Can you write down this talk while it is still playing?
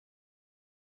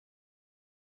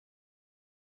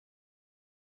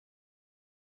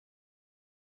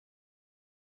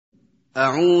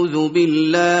أعوذ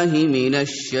بالله من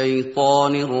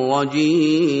الشيطان الرجيم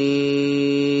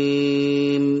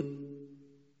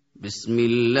بسم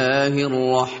الله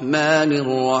الرحمن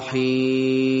الرحيم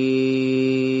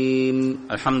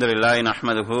الحمد لله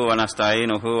نحمده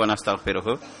ونستعينه ونستغفره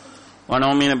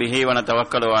ونؤمن به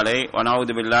ونتوكل عليه ونعوذ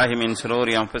بالله من شرور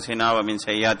أنفسنا ومن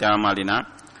سيئات أعمالنا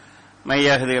من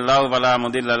يهده الله فلا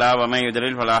مضل له ومن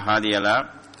يضلل فلا هادي له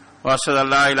وأشهد أن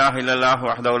لا إله إلا الله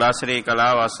وحده لا شريك له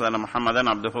وأشهد أن محمدا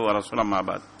عبده ورسوله أما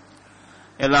بعد.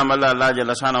 எல்லாம் வல்ல அல்லாஹ்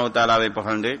ஜல்ல ஷானஹு தஆலாவை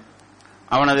புகழ்ந்து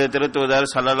அவனது திருத்தூதர்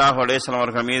ஸல்லல்லாஹு அலைஹி வஸல்லம்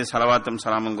அவர்கள் மீது ஸலவாத்தும்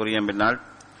ஸலாமும் கூறிய பின்னால்,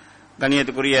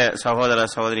 கண்ணியத்துக்குரிய சகோதர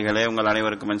சகோதரிகளே, உங்கள்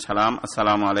அனைவருக்கும் என் சலாம்.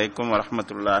 அஸ்ஸலாமு அலைக்கும்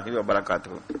வரஹ்மத்துல்லாஹி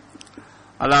வபரகாத்துஹு.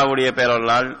 அல்லாஹ்வுடைய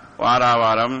பெயரால்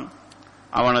வாராவாரம்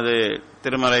அவனது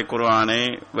திருமறை குர்ஆனை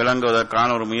விளங்குவதற்கான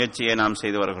ஒரு முயற்சியை நாம்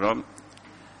செய்து வருகிறோம்.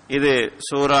 இது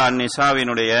சூரா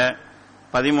அன்-நிசாவினுடைய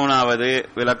 13வது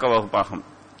விளக்க வகுப்பாகும்.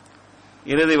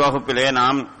 இறுதி வகுப்பிலே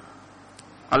நாம்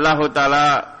அல்லாஹு தஆலா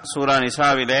சூரா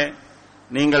நிசாவிலே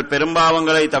நீங்கள்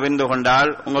பெரும்பாவங்களை தவிர்ந்து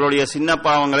கொண்டால் உங்களுடைய சின்ன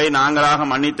பாவங்களை நாங்களாக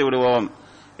மன்னித்து விடுவோம்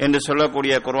என்று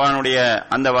சொல்லக்கூடிய குர்ஆனுடைய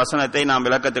அந்த வசனத்தை நாம்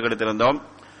விளக்கத்துக்கு எடுத்திருந்தோம்.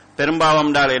 பெரும்பாவம்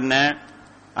என்றால் என்ன,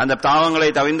 அந்த பாவங்களை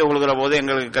தவிர்ந்து கொள்கிற போது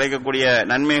எங்களுக்கு கிடைக்கக்கூடிய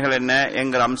நன்மைகள் என்ன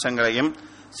என்கிற அம்சங்களையும்,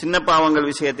 சின்ன பாவங்கள்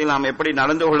விஷயத்தில் நாம் எப்படி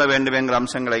நடந்து கொள்ள வேண்டும் என்கிற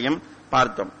அம்சங்களையும்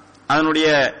பார்த்தோம். அதனுடைய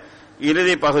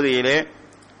இறுதி பகுதியிலே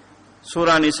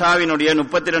சூரா நிசாவினுடைய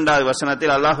 32வது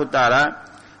வசனத்தில் அல்லாஹு தஆலா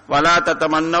வலா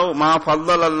தத்தமன்னவ் மா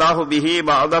ஃபல்லல்லாஹு பிஹி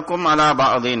பஅதகும் அலா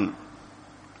பஅதின்,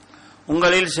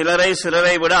 உங்களில்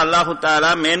சிலரை விட அல்லாஹு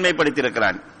தஆலா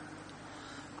மேன்மைப்படுத்தியிருக்கிறான்,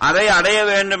 அதை அடைய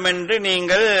வேண்டும் என்று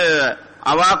நீங்கள்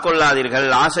அவா கொள்ளாதீர்கள்,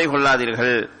 ஆசை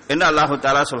கொள்ளாதீர்கள் என்று அல்லாஹு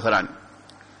தஆலா சொல்கிறான்.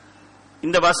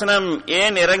 இந்த வசனம்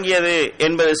ஏன் இறங்கியது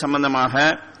என்பது சம்பந்தமாக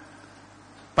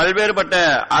பல்வேறுபட்ட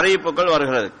அறிவிப்புகள்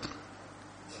வருகிறது.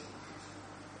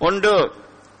 ஒன்று,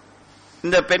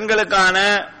 இந்த பெண்களுக்கான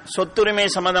சொத்துரிமை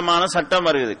சம்பந்தமான சட்டம்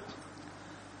வருகிறது.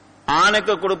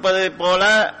 ஆணுக்கு கொடுப்பதை போல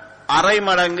அரை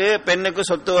மடங்கு பெண்ணுக்கு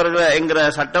சொத்து வருகிற என்கிற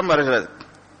சட்டம் வருகிறது.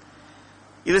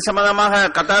 இது சம்பந்தமாக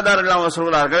கதாதாரர்கள் அவங்க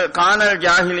சொல்கிறார்கள், கானல்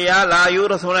ஜாஹிலியா லா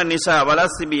யூரசுன நிசா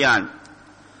வலசிபியான்,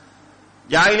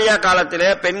 ஜாஹிலியா காலத்திலே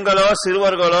பெண்களோ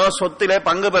சிறுவர்களோ சொத்திலே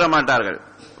பங்கு பெற மாட்டார்கள்.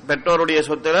 பெற்றோருடைய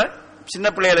சொத்துல சின்ன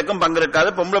பிள்ளைகளுக்கும் பங்கு இருக்காது,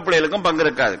 பொம்பளை பிள்ளைகளுக்கும் பங்கு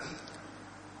இருக்காது.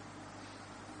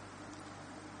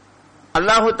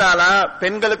 அல்லாஹு தஆலா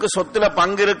பெண்களுக்கு சொத்துல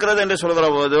பங்கு இருக்கிறது என்று சொல்கிற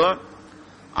போது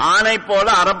ஆணை போல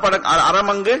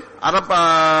அரைமங்கு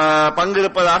பங்கு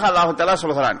இருப்பதாக அல்லாஹு தஆலா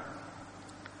சொல்கிறான்.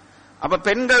 அப்ப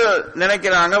பெண்கள்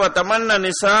நினைக்கிறாங்க, தமன்ன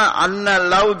நிசா அன்ன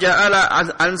லவ் ஜஅல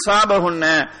அன்சாபஹுன்ன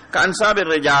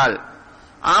கன்சாபிர் ரிஜால்,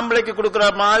 ஆம்பளைக்கு கொடுக்கிற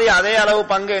மாதிரி அதே அளவு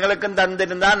பங்கு எங்களுக்கு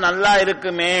தந்திருந்தால் நல்லா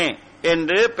இருக்குமே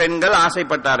என்று பெண்கள்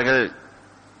ஆசைப்பட்டார்கள்.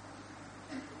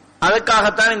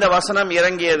 அதுக்காகத்தான் இந்த வசனம்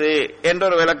இறங்கியது என்ற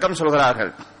ஒரு விளக்கம்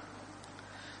சொல்கிறார்கள்.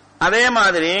 அதே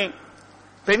மாதிரி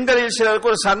பெண்களில்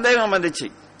சிலருக்கு ஒரு சந்தேகம் வந்துச்சு,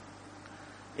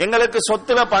 எங்களுக்கு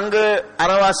சொத்துல பங்கு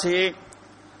அரைவாசி,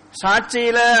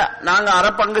 சாட்சியில நாங்க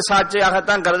அரை பங்கு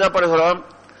சாட்சியாகத்தான் கருதப்படுகிறோம்,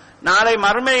 நாளை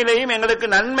மறுமையிலேயும் எங்களுக்கு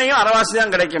நன்மையும் அரைவாசி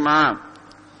தான் கிடைக்குமா,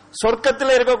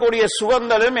 சொர்க்கத்தில் இருக்கக்கூடிய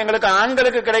சுகங்களும் எங்களுக்கு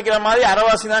ஆண்களுக்கு கிடைக்கிற மாதிரி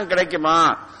அரைவாசி தான் கிடைக்குமா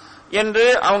என்று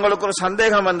அவங்களுக்கு ஒரு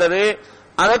சந்தேகம் வந்தது.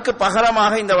 அதற்கு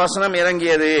பகரமாக இந்த வசனம்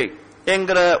இறங்கியது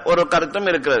என்கிற ஒரு கருத்தும்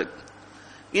இருக்கிறது.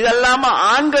 இதெல்லாம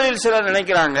ஆண்களில் சிலர்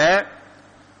நினைக்கிறாங்க,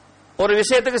 ஒரு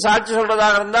விஷயத்துக்கு சாட்சி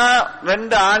சொல்றதாக இருந்தா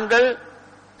 2 ஆண்கள்,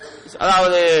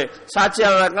 அதாவது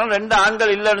சாட்சியாக 2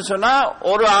 ஆண்கள் இல்லைன்னு சொன்னா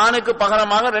ஒரு ஆணுக்கு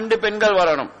பகரமாக 2 பெண்கள்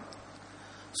வரணும்.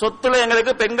 சொத்துல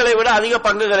எங்களுக்கு பெண்களை விட அதிக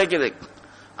பங்கு கிடைக்குது.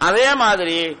 அதே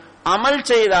மாதிரி அமல்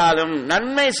செய்தாலும்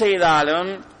நன்மை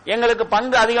செய்தாலும் எங்களுக்கு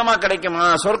பங்கு அதிகமா கிடைக்குமா,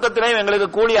 சொர்க்கத்திலேயும் எங்களுக்கு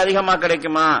கூலி அதிகமா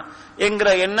கிடைக்குமா என்கிற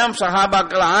எண்ணம்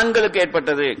சஹாபாக்கள் ஆண்களுக்கு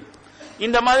ஏற்பட்டது.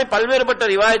 இந்த மாதிரி பல்வேறுபட்ட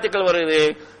ரிவாயத்துக்கள் வருது.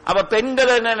 அப்ப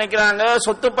பெண்கள் என்ன நினைக்கிறாங்க,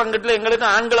 சொத்து பங்குல எங்களுக்கு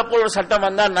ஆண்களை போல் ஒரு சட்டம்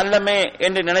வந்தா நல்லமே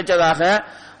என்று நினைச்சதாக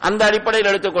அந்த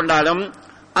அடிப்படையில் எடுத்துக்கொண்டாலும்,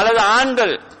 அல்லது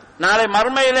ஆண்கள் நாளை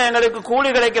மறுமையில எங்களுக்கு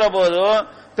கூலி கிடைக்கிற போது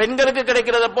பெண்களுக்கு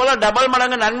கிடைக்கிறத போல டபுள்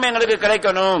மடங்கு நன்மை எங்களுக்கு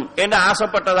கிடைக்கணும் என்று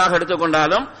ஆசைப்பட்டதாக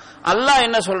எடுத்துக்கொண்டாலும், அல்லாஹ்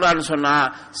என்ன சொல்றான்னு சொன்னா,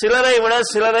 சிலரை விட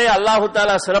சிலரை அல்லாஹு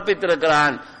தஆலா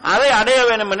சிறப்பித்திருக்கிறான், அதை அடைய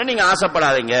வேண்டும் என்று நீங்க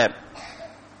ஆசைப்படாதீங்க.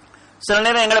 சில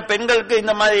நேரம் எங்களை பெண்களுக்கு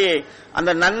இந்த மாதிரி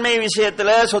அந்த நன்மை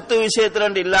விஷயத்துல சொத்து விஷயத்துல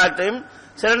இல்லாட்டும்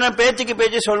சில நேரம் பேச்சுக்கு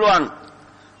பேச்சு சொல்லுவாங்க.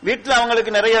 வீட்டுல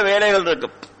அவங்களுக்கு நிறைய வேலைகள் இருக்கு,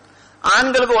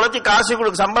 ஆண்களுக்கு உழைச்சி காசு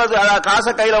கொடுக்க சம்பளத்துக்கு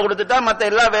காசை கையில கொடுத்துட்டா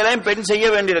மற்ற எல்லா வேலையும் பெண் செய்ய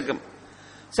வேண்டியிருக்கும்.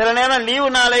 சில நேரம் லீவு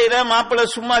நாளையில மாப்பிள்ள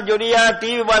சும்மா ஜொடியா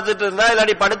டிவி பார்த்துட்டு இருந்தா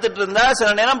இல்லாட்டி படுத்துட்டு இருந்தா சில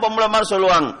நேரம் பொம்பளை மாதிரி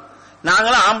சொல்லுவாங்க,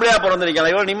 நாங்களும் ஆம்பளையா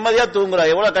பிறந்திருக்கலாம், எவ்வளவு நிம்மதியா தூங்குறோம்,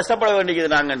 எவ்வளவு கஷ்டப்பட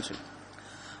வேண்டியது நாங்கன்னு சொல்லி.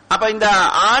 அப்ப இந்த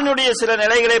ஆணுடைய சில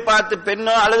நிலைகளை பார்த்து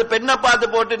பெண்ணோ அல்லது பெண்ணை பார்த்து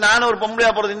போட்டு நான் ஒரு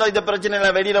பொம்பளையா போறது இந்த பிரச்சனை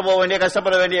இல்லை, வெளியில போக வேண்டிய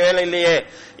கஷ்டப்பட வேண்டிய வேலை இல்லையே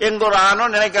எங்க ஒரு ஆணோ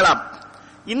நினைக்கலாம்.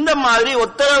 இந்த மாதிரி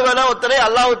ஒத்தரை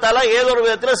அல்லாஹ் தஆலா ஏதோ ஒரு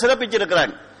விதத்துல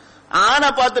சிறப்பிச்சிருக்கிறாங்க. ஆணை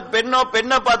பார்த்து பெண்ணோ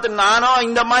பெண்ணை பார்த்து நானோ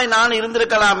இந்த மாதிரி நான்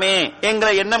இருந்திருக்கலாமே என்கிற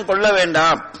எண்ணம் கொள்ள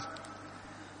வேண்டாம்.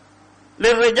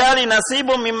 லிர்ரிஜாலி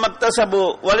நஸீபும் மிம்மக்தஸபு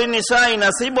வலின்னிசாஇ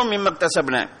நஸீபும்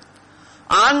மிம்மக்தஸப்ன.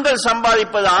 ஆண்கள்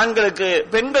சம்பாதிப்பது ஆண்களுக்கு,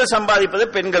 பெண்கள் சம்பாதிப்பது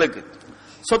பெண்களுக்கு.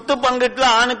 சொத்து பங்கீட்டுல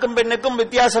ஆணுக்கும் பெண்ணுக்கும்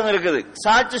வித்தியாசம் இருக்குது,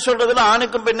 சாட்சி சொல்றதுல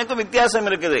ஆணுக்கும் பெண்ணுக்கும் வித்தியாசம்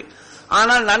இருக்குது.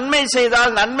 ஆனால் நன்மை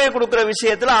செய்தால் நன்மை கொடுக்கிற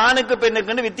விஷயத்துல ஆணுக்கு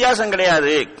பெண்ணுக்கு வித்தியாசம்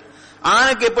கிடையாது.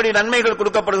 ஆணுக்கு எப்படி நன்மைகள்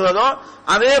கொடுக்கப்படுகிறதோ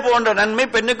அதே போன்ற நன்மை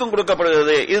பெண்ணுக்கும்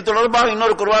கொடுக்கப்படுகிறது. இது தொடர்பாக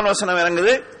இன்னொரு குர்ஆன் வசனம்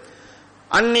இறங்குது.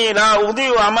 அன்னி லா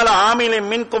உதிஉ அமல ஆமிலின்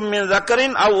மின்கும் மின்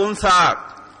ஸக்கரின் அவ் உன்ஸா.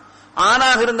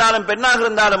 ஆணாக இருந்தாலும் பெண்ணாக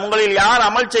இருந்தாலும் உங்களில் யார்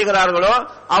அமல் செய்கிறார்களோ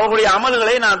அவர்களுடைய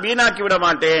அமல்களை நான் வீணாக்கி விட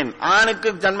மாட்டேன். ஆணுக்கு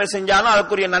நன்மை செஞ்சாலும்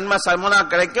அதுக்குரிய நன்மை சமனா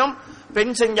கிடைக்கும்,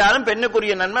 பெண் செஞ்சாலும்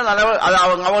பெண்ணுக்குரிய நன்மை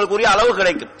அவங்களுக்குரிய அளவு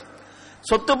கிடைக்கும்.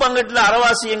 சொத்து பங்கீட்டுல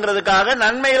அறவாசிங்கிறதுக்காக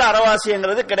நன்மையில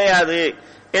அறவாசிங்கிறது கிடையாது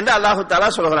என்று அல்லாஹு தஆலா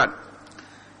சொல்கிறான்.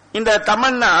 இந்த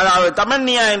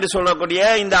தமன்னியா என்று சொல்லக்கூடிய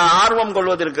இந்த ஆர்வம்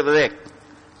கொள்வது இருக்கிறது,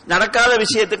 நடக்காத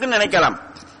விஷயத்துக்கு நினைக்கலாம்.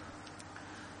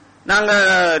 நாங்க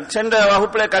சென்ற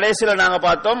வகுப்புல கடைசியில நாங்க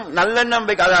பார்த்தோம், நல்லெண்ணம்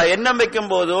எண்ணம்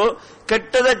வைக்கும் போது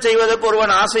கெட்டதை செய்வதற்கு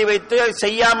ஒருவன் ஆசை வைத்து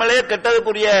செய்யாமலே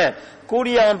கெட்டதுக்குரிய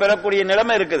கூடிய அவன் பெறக்கூடிய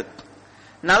நிலைமை இருக்குது.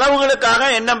 நலவுகளுக்காக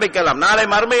எண்ணம் வைக்கலாம். நாளை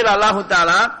மறுமையில் அல்லாஹு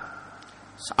தஆலா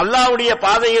அல்லாஹ்வுடைய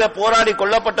பாதையில போராடி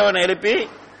கொல்லப்பட்டவனை எழுப்பி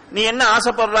நீ என்ன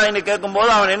ஆசைப்படுறான்னு கேட்கும் போது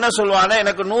அவன் என்ன சொல்வான,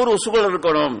 எனக்கு 100 உசுகள்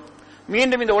இருக்கணும்,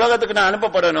 மீண்டும் இந்த உலகத்துக்கு நான்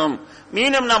அனுப்பப்படணும்,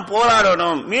 மீண்டும் நான்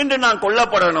போராடணும், மீண்டும் நான்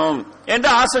கொல்லப்படணும் என்று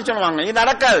ஆசை சொல்லுவாங்க. இது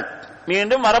நடக்காது,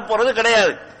 மீண்டும் வரப்போறது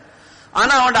கிடையாது.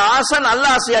 ஆனா அவனோட ஆசை நல்ல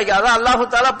ஆசையாக்கி அதான் அல்லாஹு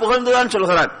தஆலா புகழ்ந்துதான்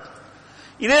சொல்கிறான்.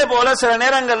 இதே போல சில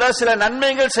நேரங்களில் சில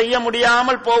நன்மைகள் செய்ய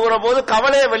முடியாமல் போகிற போது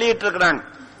கவலையை வெளியிட்டு இருக்கிறாங்க.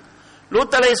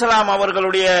 லூத் அலைஹிஸ்ஸலாம்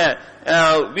அவர்களுடைய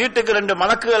வீட்டுக்கு 2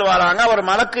 மலக்குகள் வராங்க. அவர்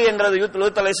மலக்கு என்கிறது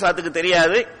லூத் அலைஹிஸ்ஸலாத்துக்கு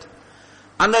தெரியாது.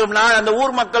 அந்த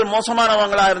ஊர் மக்கள்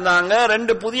மோசமானவங்களா இருந்தாங்க.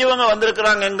 2 புதியவங்க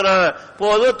வந்திருக்கிறாங்க என்கிற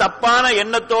போது தப்பான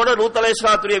எண்ணத்தோடு லூத்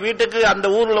அலைஹிஸ்ஸலாத்துடைய வீட்டுக்கு அந்த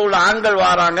ஊர்ல உள்ள ஆண்கள்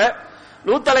வராங்க.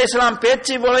 லூத் அலைஹிஸ்ஸலாம்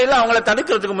பேச்சு போல அவங்களை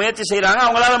தடுக்கிறதுக்கு முயற்சி செய்யறாங்க.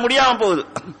 அவங்களால முடியாம போகுது.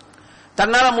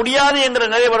 தன்னால முடியாது என்ற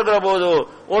நிலை வருகிற போது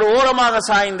ஒரு ஓரமாக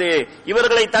சாய்ந்து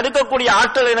இவர்களை தடுக்கக்கூடிய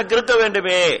ஆற்றல் எனக்கு இருக்க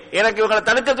வேண்டுமே, எனக்கு இவர்களை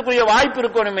தடுக்கிறதுக்குரிய வாய்ப்பு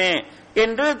இருக்கணுமே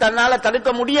என்று தன்னால தடுக்க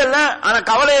முடியல, ஆனா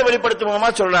கவலையை வெளிப்படுத்தும் மூலமா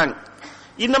சொல்றாங்க.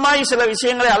 இந்த மாதிரி சில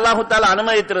விஷயங்களை அல்லாஹு தஆலா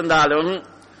அனுமதித்திருந்தாலும்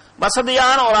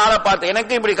வசதியான ஒரு ஆளை பார்த்து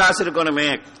எனக்கு இப்படி காசு இருக்கணுமே,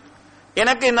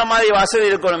 எனக்கு இந்த மாதிரி வசதி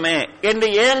இருக்கணுமே என்று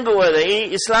ஏங்குவதை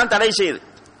இஸ்லாம் தடை செய்யுது.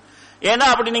 ஏன்னா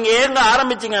அப்படி நீங்க ஏங்க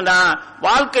ஆரம்பிச்சீங்கன்னா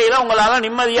வாழ்க்கையில உங்களால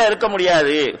நிம்மதியா இருக்க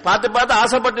முடியாது. பார்த்து பார்த்து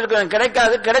ஆசைப்பட்டு இருக்க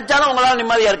கிடைக்காது, கிடைச்சாலும் உங்களால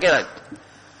நிம்மதியா இருக்காது.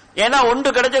 ஏன்னா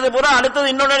ஒன்று கிடைச்சது பூரா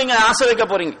அடுத்தது இன்னொன்னு நீங்க ஆசை வைக்க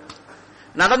போறீங்க.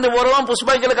 நடந்து போறவன்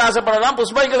புஷ்பைக்களுக்கு ஆசைப்படலாம்,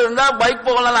 புஷ்பைக்கள் இருந்தா பைக்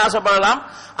போகலாம் ஆசைப்படலாம்,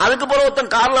 அதுக்கு பிறகு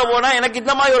ஒருத்தன் கார்ல போனா எனக்கு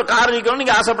இந்த மாதிரி ஒரு கார் இருக்கணும்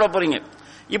நீங்க ஆசைப்பட போறீங்க.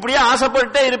 இப்படியே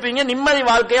ஆசைப்பட்டே இருப்பீங்க, நிம்மதி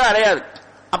வாழ்க்கையை அடையாது.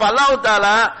 அப்ப அல்லாஹ்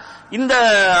தஆலா இந்த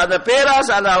அந்த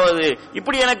பேராசை, அதாவது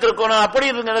இப்படி எனக்கு இருக்கணும் அப்படி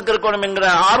எனக்கு இருக்கணும் என்கிற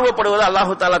ஆர்வப்படுவதை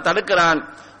அல்லாஹு தஆலா தடுக்கிறான்.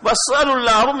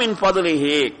 வஸ்ஸலுல்லாஹு மின்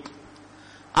ஃபதுலிஹி.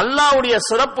 அல்லாஹ்வுடைய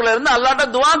சிறப்புல இருந்து அல்லாஹ்ட்ட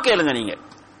துஆ கேளுங்க. நீங்க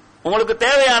உங்களுக்கு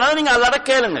தேவையானதை நீங்க அல்லாஹ்ட்ட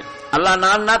கேளுங்க. அல்லாஹ்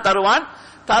நான் தருவான்,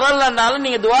 தரலனாலும்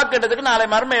நீங்க துஆ கேட்டதுக்கு நாளை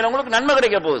மறுமையில உங்களுக்கு நன்மை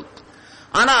கிடைக்க போகுது.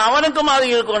 ஆனா அவனுக்கும் அது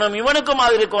இருக்கணும், இவனுக்கும்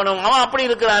அது இருக்கணும், அவன் அப்படி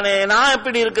இருக்கிறானே நான்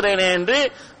எப்படி இருக்கிறேனே என்று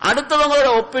அடுத்தவங்களோட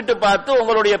ஒப்பிட்டு பார்த்து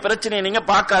உங்களுடைய பிரச்சனையை நீங்க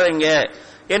பார்க்காதீங்க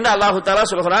என்று அல்லாஹு தஆலா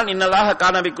சொல்கிறான். இன்னல்லாஹ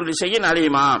கான பிக்குல்லி ஷைஇன்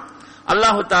அலீமா.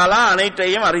 அல்லாஹு தஆலா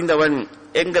அனைத்தையும் அறிந்தவன்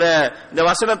என்கிற இந்த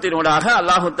வசனத்தினூடாக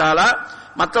அல்லாஹு தஆலா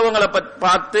மற்றவங்களை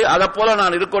பார்த்து அதை போல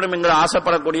நான் இருக்கணும் என்கிற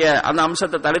ஆசைப்படக்கூடிய அந்த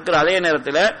அம்சத்தை தடுக்கிற அதே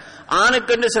நேரத்தில்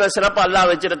ஆணுக்கென்று சில சிறப்பு அல்லாஹ்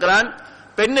வச்சிருக்கிறான்,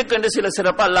 பெண்ணுக்கென்று சில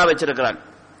சிறப்பு அல்லாஹ் வச்சிருக்கிறான்.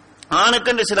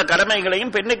 ஆணுக்கென்று சில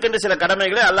கடமைகளையும் பெண்ணுக்கென்று சில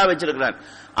கடமைகளை அல்லாஹ் வச்சிருக்கிறான்.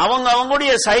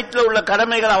 அவங்களுடைய சைட்ல உள்ள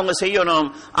கடமைகளை அவங்க செய்யணும்,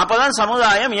 அப்பதான்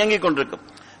சமுதாயம் இயங்கிக் கொண்டிருக்கும்.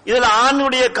 இதுல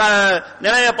ஆணுடைய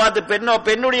நிலையை பார்த்து பெண்ணோ,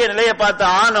 பெண்ணுடைய நிலையை பார்த்து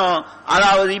ஆணோ,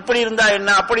 அதாவது இப்படி இருந்தா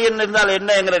என்ன அப்படி இருந்தால்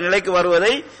என்ன என்கிற நிலைக்கு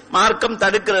வருவதை மார்க்கம்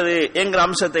தடுக்கிறது என்கிற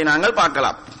அம்சத்தை நாங்கள்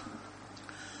பார்க்கலாம்.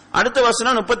 அடுத்த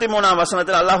வசனம் 33ஆம்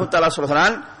வசனத்தில் அல்லாஹு தஆலா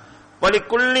சொல்கிறான்,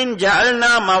 வலிகுல்லின்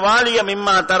ஜஅல்னா மவாலிய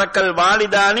மிம்மா தரக்கல்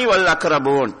வாலிதானி வல்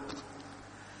அக்ரபூன்.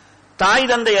 தாய்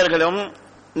தந்தையர்களும்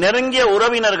நெருங்கிய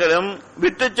உறவினர்களும்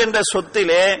விட்டு சென்ற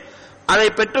சொத்திலே அதை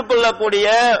பெற்றுக்கொள்ளக்கூடிய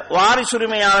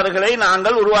வாரிசுரிமையாளர்களை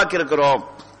நாங்கள் உருவாக்கி இருக்கிறோம்.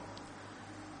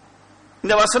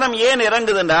 இந்த வசனம் ஏன்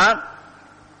இறங்குதுன்னா,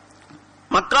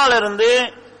 மக்கால இருந்து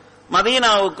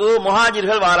மதீனாவுக்கு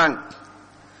முஹாஜிர்கள் வராங்க.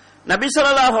 நபி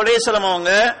ஸல்லல்லாஹு அலைஹி வஸல்லம்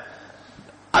அவங்க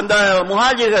அந்த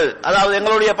முஹாஜிர்கள், அதாவது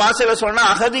எங்களுடைய பாசையில சொன்னா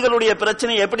அகதிகளுடைய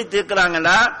பிரச்சனை எப்படி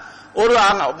தீர்க்கிறாங்கன்னா, ஒரு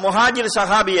முஹாஜிர்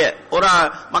சஹாபிய ஒரு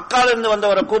மக்கால இருந்து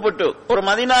வந்தவரை கூப்பிட்டு, ஒரு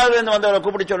மதீனாவில இருந்து வந்தவரை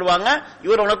கூப்பிட்டு சொல்லுவாங்க,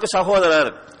 இவர் உனக்கு சகோதரர்,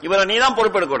 இவரை நீதான்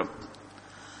பொறுப்பெடுக்கணும்.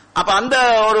 அப்ப அந்த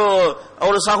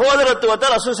ஒரு சகோதரத்துவத்தை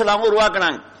ரசூல் ஸல்லல்லாஹு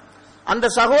உருவாக்குனாங்க. அந்த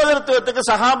சகோதரத்துவத்துக்கு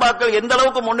சஹாபாக்கள் எந்த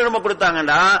அளவுக்கு முன்னுரிமை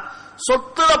கொடுத்தாங்கன்னா,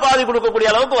 சொத்துல பாதி கொடுக்கக்கூடிய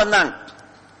அளவுக்கு வந்தாங்க.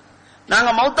 நாங்க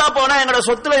மௌத்தா போனா எங்களோட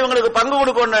சொத்துல இவங்களுக்கு பங்கு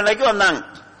கொடுக்கணும் நிலைக்கு வந்தாங்க.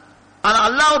 ஆனா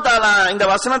அல்லாஹ் தஆலா இந்த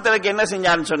வசனத்திற்கு என்ன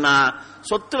செஞ்சான்னு சொன்னா,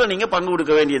 சொத்துல நீங்க பங்கு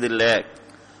கொடுக்க வேண்டியது இல்ல.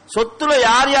 சொத்துல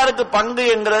யார் யாருக்கு பங்கு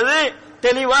என்கிறது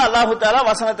தெளிவா அல்லாஹ் தஆலா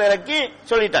வசனத்தை இறக்கி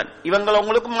சொல்லிட்டான். இவங்க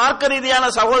உங்களுக்கு மார்க்க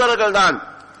ரீதியான சகோதரர்கள் தான்.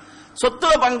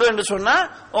 சொத்துல பங்கு என்று சொன்னா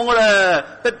உங்களோட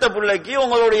பெத்த பிள்ளைக்கு,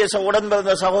 உங்களுடைய உடன்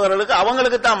பிறந்த சகோதரர்களுக்கு,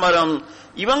 அவங்களுக்கு தான் வரும்.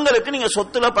 இவங்களுக்கு நீங்க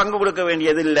சொத்துல பங்கு கொடுக்க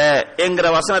வேண்டியது இல்ல என்கிற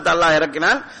வசனத்தை அல்லாஹ்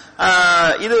இறக்கினான்.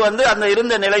 இது அந்த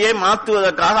இருந்த நிலையை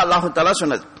மாற்றுவதற்காக அல்லாஹ் தஆலா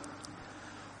சொன்னது.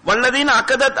 வல்லதீன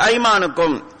அகதத்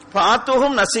ஐமானுக்கும்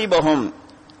ஃபாத்துஹும் நஸீபஹும்,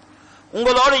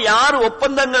 உங்களோட யார்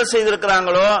ஒப்பந்தங்கள்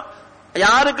செய்திருக்கிறாங்களோ,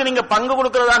 யாருக்கு நீங்க பங்கு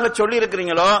கொடுக்கிறதாக சொல்லி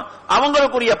இருக்கிறீங்களோ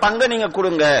அவங்களுக்குரிய பங்கை நீங்க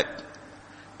கொடுங்க.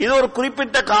 இது ஒரு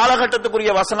குறிப்பிட்ட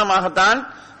காலகட்டத்துக்குரிய வசனமாகத்தான்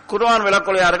குர்ஆன்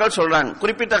விளக்கொலையாளர்கள் சொல்றாங்க.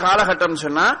 குறிப்பிட்ட காலகட்டம்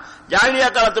சொன்னா, ஜாஹிலியா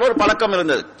காலத்துல ஒரு பழக்கம்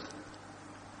இருந்தது.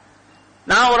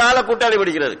 நான் ஒரு ஆளை கூட்டாளி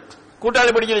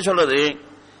பிடிக்கிறது சொல்றது,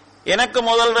 எனக்கு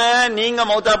முதல்ல நீங்க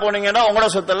மௌத்தா போனீங்கன்னா உங்களோட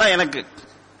சொத்தெல்லாம் எனக்கு,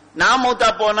 நான் மௌத்தா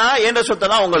போனா என்ற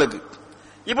சொத்தெல்லாம் உங்களுக்கு,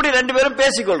 இப்படி ரெண்டு பேரும்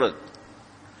பேசிக்கொள்றது,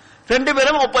 ரெண்டு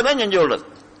பேரும் ஒப்பந்தம் செஞ்சு கொள்றது.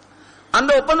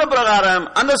 அந்த ஒப்பந்த பிரகாரம்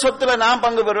அந்த சொத்துல நான்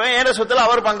பங்கு பெறுவேன், என்ற சொத்துல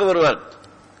அவர் பங்கு பெறுவார்.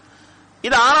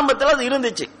 இது ஆரம்பத்தில் அது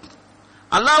இருந்துச்சு.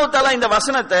 அல்லாஹ் தஆலா இந்த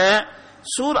வசனத்தை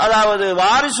அதாவது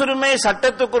வாரிசுரிமை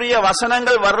சட்டத்துக்குரிய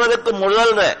வசனங்கள் வர்றதுக்கு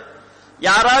முதல்ல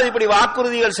யாராவது இப்படி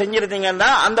வாக்குறுதிகள் செஞ்சிருந்தீங்கன்னா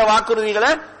அந்த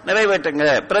வாக்குறுதிகளை நிறைவேற்றுங்க,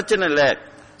 பிரச்சனை இல்லை.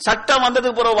 சட்டம்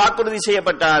வந்ததுக்கு பிறகு வாக்குறுதி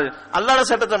செய்யப்பட்டால் அல்லாஹ்வுடைய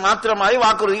சட்டத்தை மாத்திரமாய்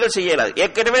வாக்குறுதிகள் செய்யலாது.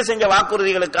 ஏற்கனவே செஞ்ச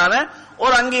வாக்குறுதிகளுக்கான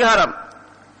ஒரு அங்கீகாரம்.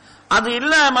 அது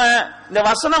இல்லாம இந்த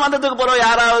வசனம் வந்ததுக்கு பிறகு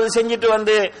யாராவது செஞ்சுட்டு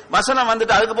வசனம்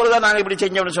வந்துட்டு அதுக்கு பிறகுதான் நாங்க இப்படி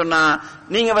செஞ்சோம்னு சொன்னா,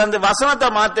 நீங்க வசனத்தை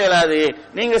மாத்த இயலாது,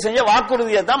 நீங்க செஞ்ச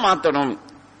வாக்குறுதியை தான் மாத்தணும்.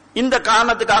 இந்த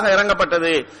காரணத்துக்காக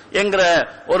இறங்கப்பட்டது என்கிற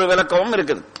ஒரு விளக்கமும்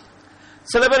இருக்குது.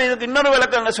 சில பேர் இதுக்கு இன்னொரு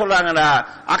விளக்கம் என்ன சொல்றாங்கடா,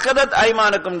 அகதத்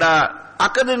ஐமானுக்கும்டா,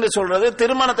 அகது என்று சொல்றது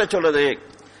திருமணத்தை சொல்றது.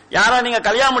 யாரா நீங்க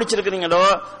கல்யாணம் முடிச்சிருக்கிறீங்களோ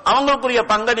அவங்களுக்குரிய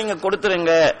பங்கை நீங்க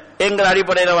கொடுத்துருங்க என்கிற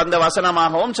அடிப்படையில் வந்த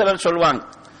வசனமாகவும் சிலர் சொல்லுவாங்க.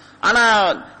 ஆனா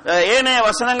ஏனைய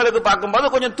வசனங்களுக்கு பார்க்கும்போது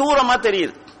கொஞ்சம் தூரமா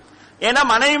தெரியுது. ஏன்னா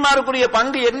மனைவிமாருக்குரிய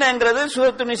பங்கு என்னங்கிறது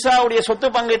சூரத்து நிசாவுடைய சொத்து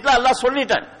பங்கீட்டுல அல்லாஹ்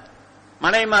சொல்லிட்டான்,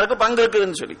 மனைவிமாருக்கு பங்கு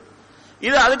இருக்குதுன்னு சொல்லி.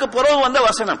 இது அதுக்கு பிறகு வந்த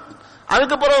வசனம்.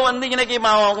 அதுக்கு பிறகு இன்னைக்கு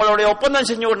உங்களுடைய ஒப்பந்தம்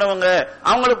செஞ்சு கொண்டவங்க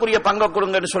அவங்களுக்குரிய பங்கை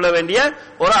கொடுங்கன்னு சொல்ல வேண்டிய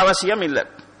ஒரு அவசியம் இல்லை.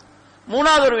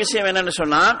 மூணாவது ஒரு விஷயம் என்னன்னு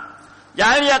சொன்னா,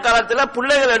 ஜாஹிலியா காலத்துல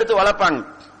பிள்ளைகள் எடுத்து வளர்ப்பாங்க,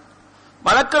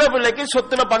 வளர்க்கிற பிள்ளைக்கு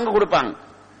சொத்துல பங்கு கொடுப்பாங்க.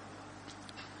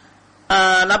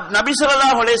 நபி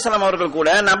ஸல்லல்லாஹு அலைஹி வஸல்லம் அவர்கள் கூட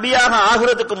நபியாக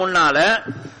ஆகுறதுக்கு முன்னால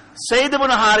ஸைத்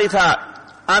இப்னு ஹாரிஸா,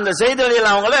 அந்த ஸைத்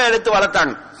ரலியல்லாஹு அவங்கள எடுத்து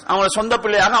வளர்த்தாங்க, அவங்க சொந்த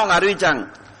பிள்ளையாக அவங்க அறிவிச்சாங்க.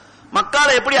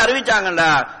 மக்கால எப்படி அறிவிச்சாங்கண்டா,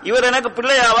 இவர் எனக்கு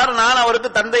பிள்ளையாவார், நான் அவருக்கு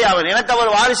தந்தையாவேன், எனக்கு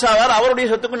அவர் வாரிசாவார், அவருடைய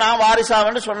சொத்துக்கு நான்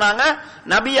வாரிசாவேன்னு சொன்னாங்க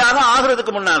நபியாக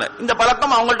ஆகுறதுக்கு முன்னால. இந்த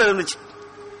பழக்கம் அவங்கள்ட்ட இருந்துச்சு.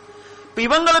 இப்ப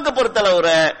இவங்களுக்கு பொறுத்தளவுல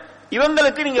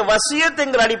இவங்களுக்கு நீங்க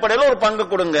வசியத்துங்கிற அடிப்படையில் ஒரு பங்கு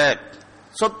கொடுங்க,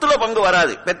 சொத்துல பங்கு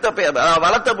வராது.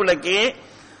 வளர்த்த பிள்ளைக்கு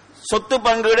சொத்து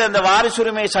பங்கு அந்த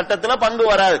வாரிசுரிமை சட்டத்துல பங்கு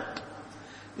வராது.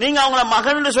 நீங்க அவங்கள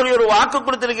மகன் சொல்லி ஒரு வாக்கு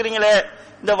கொடுத்திருக்கிறீங்களே,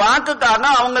 இந்த வாக்குக்காக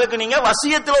அவங்களுக்கு நீங்க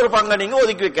வசியத்துல ஒரு பங்கை நீங்க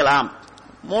ஒதுக்கி வைக்கலாம்.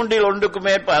 மூன்றில்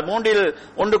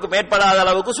ஒன்றுக்கு மேற்படாத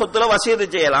அளவுக்கு சொத்துல வசியத்தை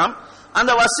செய்யலாம்.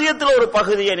 அந்த வசியத்துல ஒரு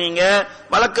பகுதியை நீங்க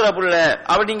வளர்க்கிற புள்ள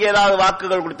நீங்க ஏதாவது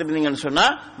வாக்குகள் கொடுத்திருந்தீங்கன்னு சொன்னா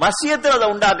வசியத்தில் அதை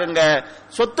உண்டாக்குங்க.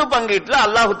 சொத்து பங்கீட்டுல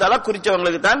அல்லாஹு தஆலா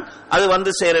குறிச்சவங்களுக்கு தான்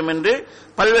அது சேரும் என்று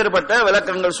பல்வேறுபட்ட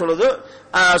விளக்கங்கள்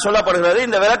சொல்லப்படுகிறது.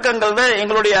 இந்த விளக்கங்கள்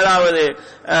எங்களுடைய அதாவது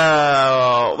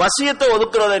வசியத்தை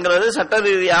ஒதுக்குறதுங்கிறது சட்ட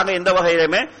ரீதியாக எந்த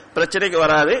வகையிலுமே பிரச்சனைக்கு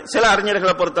வராது. சில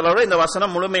அறிஞர்களை பொறுத்தளவு இந்த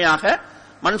வசனம் முழுமையாக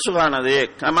மன்சுகானது,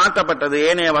 மாற்றப்பட்டது,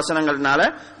 ஏனைய வசனங்கள்னால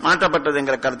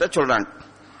மாற்றப்பட்டதுங்கிற கருத்தை சொல்றாங்க.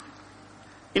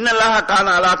 இன்னல்லாஹ கான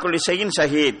அலா குல்லி ஷைஇன்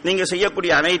ஷஹீத், நீங்க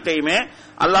செய்யக்கூடிய அனைத்தையுமே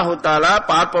அல்லாஹு தஆலா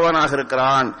பார்ப்பவனாக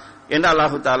இருக்கிறான் என்று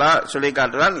அல்லாஹு தஆலா சொல்லி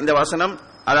காட்டுறான். இந்த வசனம்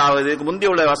அதாவது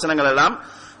முந்தைய உள்ள வசனங்கள் எல்லாம்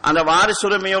அந்த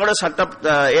வாரிசுரிமையோட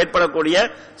ஏற்படக்கூடிய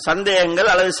சந்தேகங்கள்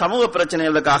அல்லது சமூக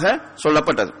பிரச்சனைகளுக்காக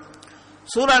சொல்லப்பட்டது.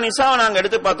 சூரா நிசாவை நாங்க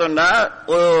எடுத்து பார்த்தோம்னா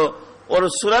ஒரு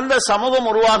சிறந்த சமூகம்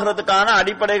உருவாகிறதுக்கான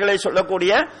அடிப்படைகளை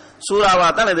சொல்லக்கூடிய சூறாவா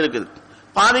தான் இது இருக்குது.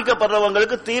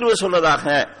 பாதிக்கப்படுறவங்களுக்கு தீர்வு சொல்றதாக,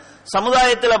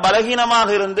 சமுதாயத்தில் பலகீனமாக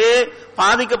இருந்து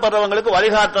பாதிக்கப்படுறவங்களுக்கு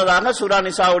வழிகாட்டுறதாக சூரா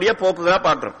நிசாவுடைய போக்குகளை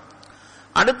பார்க்கிறோம்.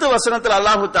 அடுத்த வசனத்தில்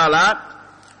அல்லாஹு தஆலா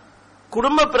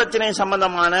குடும்ப பிரச்சனை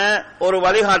சம்பந்தமான ஒரு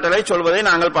வழிகாட்டலை சொல்வதை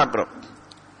நாங்கள் பார்க்கிறோம்.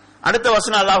 அடுத்த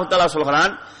வசனம் அல்லாஹ் தஆலா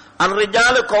சொல்கிறான்,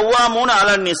 அர்-ரிஜாலு கவ்வாமூன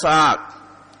அலன் நிசா,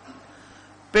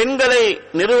 பெண்களை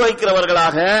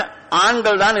நிர்வகிக்கிறவர்களாக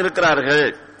ஆண்கள் தான் இருக்கிறார்கள்.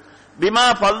 பிமா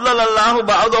ஃபல்லலல்லாஹு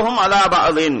பஅதஹும் அலா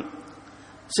பஅதின்,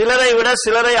 சிலரை விட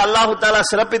சிலரை அல்லாஹ் தஆலா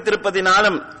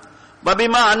சிறப்பித்திருப்பதினாலும்,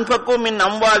 வபிமா அன்ஃபகு மின்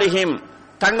அம்வாலிஹிம்,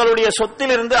 தங்களுடைய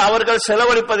சொத்திலிருந்து அவர்கள்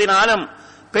செலவழிப்பதினாலும்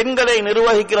பெண்களை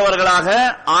நிர்வகிக்கிறவர்களாக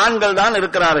ஆண்கள் தான்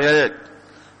இருக்கிறார்கள்.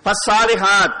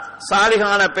 ஃபஸ்ஸாலிஹாத்,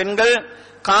 சாலிஹான பெண்கள்,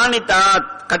 கானிதாத்,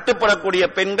 கட்டுப்படக்கூடிய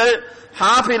பெண்கள்,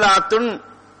 ஹாஃபிலாத்துன்,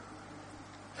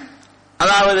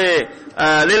 அதாவது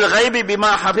லில் கைபி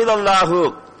பிமா ஹஃபிதல்லாஹு,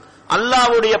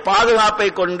 அல்லாஹ்வுடைய பாதுகாப்பை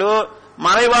கொண்டு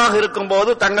மறைவாக இருக்கும் போது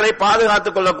தங்களை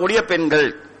பாதுகாத்துக் கொள்ளக்கூடிய பெண்கள்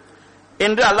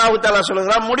என்று அல்லாஹ் தஆலா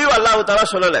சொல்லுகிறார். முடிவு அல்லாஹ் தஆலா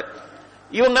சொல்லல,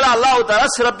 இவங்களை அல்லாஹ்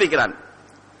தஆலா சிறப்பிக்கிறான்.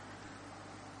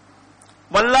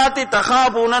 வல்லாத்தி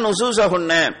தகாபூன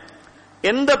நுசூசஹுன்ன,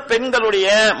 எந்த பெண்களுடைய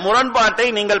முரண்பாட்டை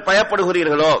நீங்கள்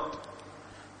பயப்படுகிறீர்களோ,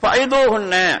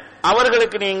 ஃபைதூஹுன்ன,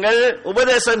 அவர்களுக்கு நீங்கள்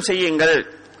உபதேசம் செய்யுங்கள்.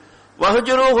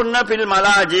 வஹ்ஜுரூஹுன்ன பில்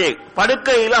மலாஜி,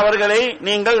 படுக்கையில் அவர்களை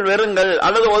நீங்கள் வெறுங்கள்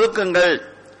அல்லது ஒதுக்குங்கள்.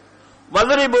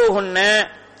 வத்ரிபூஹுன்ன,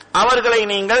 அவர்களை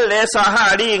நீங்கள் லேசாக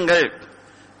அடியுங்கள்.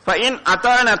 ஃபஇன்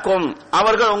அதானக்கும்,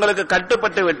 அவர்கள் உங்களுக்கு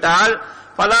கட்டுப்பட்டு விட்டால்,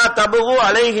 ஃபலா தபுகு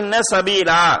அலைஹின்ன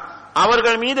சபீலா,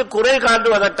 அவர்கள் மீது குறை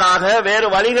காட்டுவதற்காக வேறு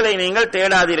வழிகளை நீங்கள்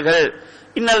தேடாதீர்கள்.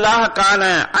 இன்னல்லாஹ கான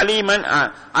அலீமன்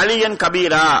அலியன்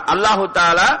கபீரா, அல்லாஹு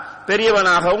தஆலா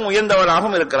பெரியவனாகவும்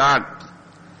உயர்ந்தவனாகவும் இருக்கிறான்.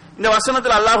 இந்த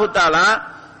வசனத்தில் அல்லாஹு தஆலா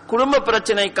குடும்ப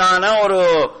பிரச்சனைக்கான ஒரு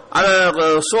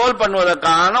சோல்வ்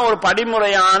பண்ணுவதற்கான ஒரு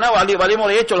படிமுறையான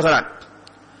வழிமுறையை சொல்கிறான்.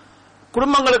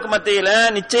 குடும்பங்களுக்கு மத்தியில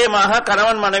நிச்சயமாக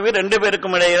கணவன் மனைவி 2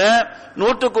 பேருக்கும் இடையில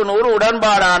 100க்கு 100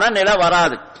 உடன்பாடான நிலை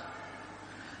வராது.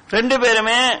 2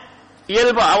 பேருமே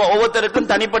இயல்பு, ஒவ்வொருத்தருக்கும்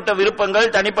தனிப்பட்ட விருப்பங்கள்,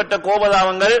 தனிப்பட்ட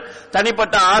கோபதாபங்கள்,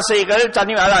 தனிப்பட்ட ஆசைகள்,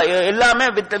 எல்லாமே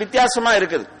வித்தியாசமா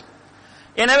இருக்குது.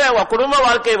 எனவே குடும்ப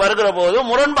வாழ்க்கை வருகிற போது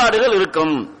முரண்பாடுகள்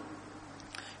இருக்கும்.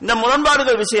 இந்த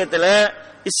முரண்பாடுகள் விஷயத்துல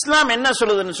இஸ்லாம் என்ன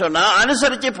சொல்லுதுன்னு சொன்னா,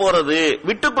 அனுசரிச்சு போறது,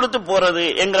 விட்டு கொடுத்து போறது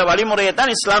என்கிற வழிமுறையை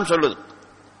தான் இஸ்லாம் சொல்லுது.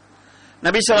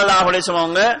 நபி ஸல்லல்லாஹு அலைஹி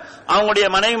வஸல்லம் அவங்களுடைய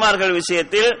மனைவிமார்கள்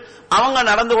விஷயத்தில் அவங்க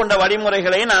நடந்து கொண்ட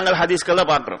வழிமுறைகளை நாங்கள் ஹதீஸ்கள்ல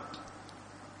பார்க்கிறோம்.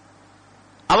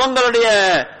 அவங்களுடைய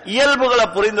இயல்புகளை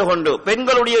புரிந்து கொண்டு,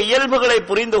 பெண்களுடைய இயல்புகளை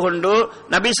புரிந்து கொண்டு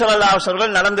நபி ஸல்லல்லாஹு அலைஹி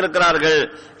வஸல்லம் நடந்திருக்கிறார்கள்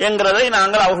என்கிறதை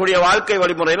நாங்கள் அவர்களுடைய வாழ்க்கை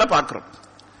வழிமுறையில பார்க்கிறோம்.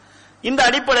 இந்த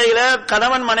அடிப்படையில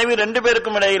கணவன் மனைவி 2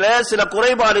 பேருக்கும் இடையில சில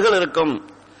குறைபாடுகள் இருக்கும்.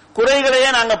 குறைகளையே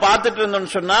நாங்க பார்த்துட்டு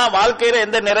இருந்தோம்னு சொன்னா வாழ்க்கையில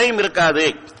எந்த நிறையும் இருக்காது.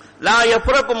 லா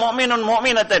யஃப்ரகு முஃமினுன்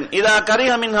முஃமினத்தன் இதா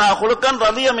கரிஹ மின்ஹா குலுகன்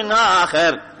ரதிய மின்ஹா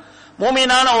ஆகர்,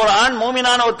 மூமினான ஒரு ஆண்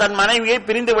மூமினான ஒரு தன் மனைவியை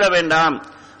பிரிந்து விட வேண்டாம்.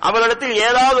 அவரிடத்தில்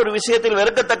ஏதாவது ஒரு விஷயத்தில்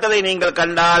வெறுக்கத்தக்கதை நீங்கள்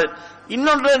கண்டால்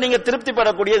இன்னொன்று நீங்க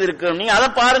திருப்திப்படக்கூடியது இருக்கு, நீங்க அதை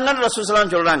பாருங்கன்னு ரசூல் ஸல்லல்லாஹு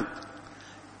அலைஹி வஸல்லம் சொல்றாங்க.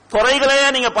 குறைகளையே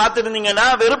நீங்க பார்த்திருந்தீங்கன்னா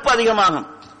வெறுப்பு அதிகமாகும்,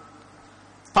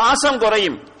 பாசம்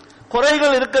குறையும்.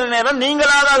 குறைகள் இருக்கிற நேரம்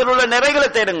நீங்களாக அதில் உள்ள நிறைகளை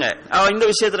தேடுங்க. இந்த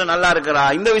விஷயத்துல நல்லா இருக்கிறா,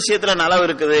 இந்த விஷயத்துல நலவு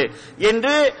இருக்குது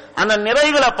என்று அந்த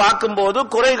நிறைகளை பார்க்கும் போது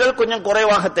குறைகள் கொஞ்சம்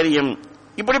குறைவாக தெரியும்.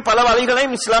 இப்படி பல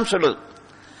வழிகளையும் இஸ்லாம் சொல்லுது.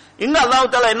 இங்க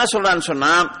அல்லாஹ் தஆலா என்ன சொல்றான்னு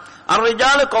சொன்னா,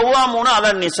 அர்-ரிஜாலு கவ்வாமூன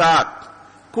அலன் நிசா,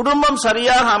 குடும்பம்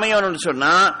சரியாக அமையணும்னு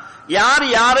சொன்னா யார்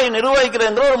யாரை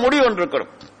நிர்வகிக்கிறதுங்கிற ஒரு முடிவு ஒன்று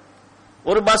இருக்கணும்.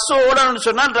 ஒரு பஸ் ஓடணும்னு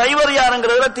சொன்னா டிரைவர்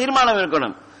யாருங்கிறதுல தீர்மானம்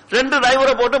இருக்கணும். 2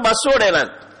 டிரைவரை போட்டு பஸ்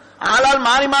ஓடையலாது, ஆளால்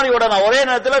மாறி மாறி ஓடலாம், ஒரே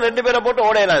நேரத்தில் 2 பேரை போட்டு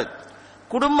ஓடையலாது.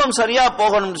 குடும்பம் சரியா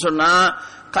போகணும்னு சொன்னா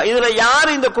இதுல யாரு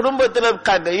இந்த குடும்பத்தில்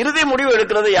இறுதி முடிவு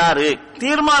எடுக்கிறது யாரு,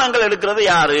 தீர்மானங்கள் எடுக்கிறது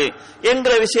யாரு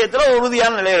என்கிற விஷயத்துல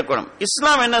உறுதியான நிலை இருக்கணும்.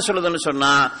 இஸ்லாம் என்ன சொல்லுதுன்னு சொன்னா,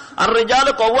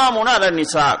 அர்-ரிஜாலு கவ்வாமூன அலன்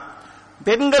நிசா,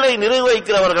 பெண்களை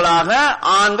நிர்வகிக்கிறவர்களாக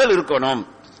ஆண்கள் இருக்கணும்.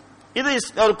 இது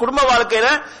ஒரு குடும்ப வாழ்க்கையில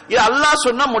இது அல்லாஹ்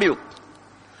சொன்ன முடிவு.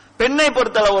 பெண்ணை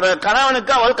பொறுத்தளவு ஒரு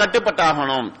கணவனுக்கு அவள்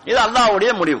கட்டுப்பட்டாகணும், இது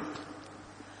அல்லாஹ்வுடைய முடிவு.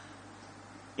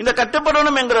 இந்த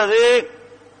கட்டுப்படணும் என்கிறது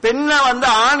பெண்ணை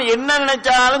ஆண் என்ன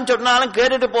நினைச்சாலும் சொன்னாலும்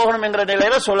கேட்டுட்டு போகணும் என்கிற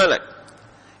நிலையில சொல்லல.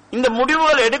 இந்த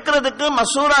முடிவுகள் எடுக்கிறதுக்கு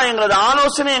மசூரா என்கிறது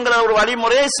ஆலோசனை என்கிற ஒரு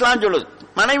வழிமுறையை இஸ்லாம் சொல்லுது.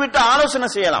 மனைவிட்டு ஆலோசனை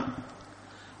செய்யலாம்,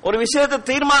 ஒரு விஷயத்தை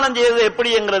தீர்மானம் செய்வது எப்படி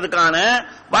என்கிறதுக்கான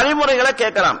வழிமுறைகளை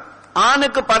கேட்கலாம்.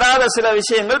 ஆணுக்கு படாத சில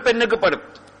விஷயங்கள் பெண்ணுக்கு படும்.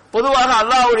 பொதுவாக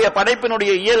அல்லாஹ்வுடைய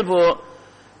படைப்பினுடைய இயல்பு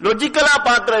லொஜிக்கலா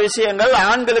பார்க்கிற விஷயங்கள்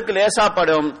ஆண்களுக்கு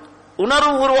லேசாப்படும்,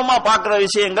 உணர்வு பூர்வமா பார்க்கிற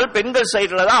விஷயங்கள் பெண்கள்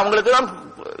சைட்ல தான்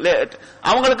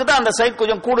அவங்களுக்கு தான் அந்த சைட்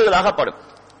கொஞ்சம் கூடுதலாக படும்.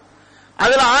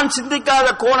 அதுல ஆண் சிந்திக்காத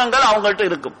கோணங்கள் அவங்கள்ட்ட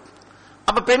இருக்கும்.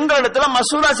 அப்ப பெண்களிடத்துல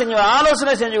மசூரா செஞ்சு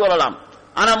ஆலோசனை செஞ்சு கொள்ளலாம்.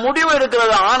 ஆனா முடிவு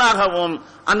எடுக்கிறது ஆணாகவும்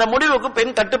அந்த முடிவுக்கு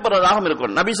பெண் கட்டுப்படுறதாகவும்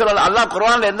இருக்கும். நபி ஸல்லல்லாஹு அல்லாஹ்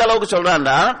குர்ஆன்ல எந்த அளவுக்கு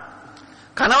சொல்றான்டா,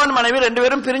 கணவன் மனைவி 2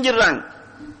 பேரும் பிரிஞ்சிடுறாங்க.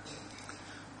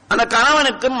 அந்த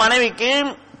கணவனுக்கு மனைவிக்கு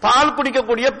பால்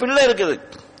குடிக்கக்கூடிய பிள்ளை இருக்குது.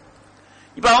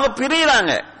 இப்ப அவங்க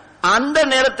பிரியறாங்க. அந்த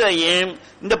நேரத்திலேயும்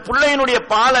இந்த பிள்ளையினுடைய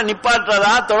பாலை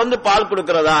நிப்பாட்டுறதா, தொடர்ந்து பால்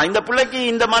கொடுக்கிறதா, இந்த பிள்ளைக்கு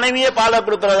இந்த மனைவியே பாலை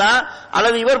கொடுக்கிறதா,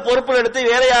 அல்லது இவர் பொறுப்பு எடுத்து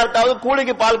வேற யாருக்காவது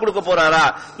கூலிக்கு பால் கொடுக்க போறாரா,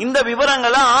 இந்த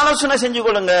விவரங்களை ஆலோசனை செஞ்சு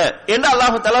கொள்ளுங்க என்று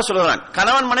அல்லாஹ் தஆலா சொல்றான்.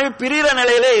 கணவன் மனைவி பிரிகிற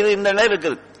நிலையிலே இது இந்த நிலை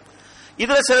இருக்குது.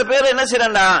 இதுல சில பேர் என்ன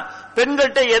செய்யறா,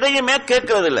 பெண்கள்கிட்ட எதையுமே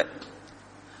கேட்கறது இல்லை.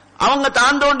 அவங்க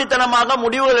தாந்தோண்டித்தனமாக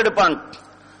முடிவுகள் எடுப்பாங்க.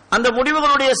 அந்த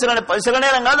முடிவுகளுடைய சில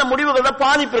நேரங்கள் அந்த முடிவுகள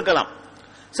பாதிப்பு இருக்கலாம்.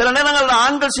 சில நேரங்கள்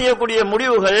ஆண்கள் செய்யக்கூடிய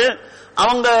முடிவுகள்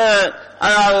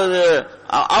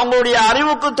அவங்களுடைய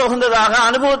அறிவுக்கு தகுந்ததாக,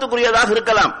 அனுபவத்துக்குரியதாக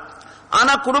இருக்கலாம்.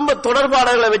 ஆனா குடும்ப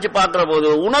தொடர்பாடல்களை வச்சு பார்க்கிற போது,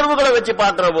 உணர்வுகளை வச்சு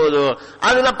பார்க்கிற போது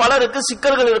அதுல பலருக்கு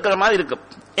சிக்கல்கள் இருக்கிற மாதிரி இருக்கும்.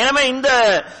 எனவே இந்த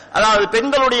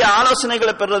பெண்களுடைய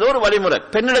ஆலோசனைகளை பெறுறது ஒரு வழிமுறை.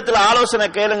 பெண்ணிடத்தில் ஆலோசனை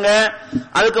கேளுங்க,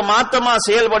 அதுக்கு மாத்தமா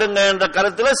செயல்படுங்க என்ற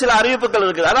கருத்துல சில அறிவிப்புகள்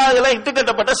இருக்குது. அதாவது இதெல்லாம்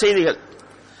இட்டுக்கட்டப்பட்ட செய்திகள்.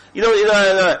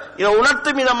 இதை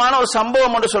உணர்த்தும் விதமான ஒரு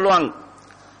சம்பவம் என்று சொல்லுவாங்க.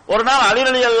 ஒரு நாள் அலி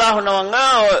ரலியல்லாஹு அன்ஹுவங்க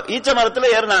ஈச்ச மரத்துல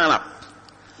ஏறினாங்களாம்.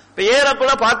 இப்ப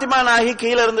ஏறக்குள்ள பாத்திமா நாயகி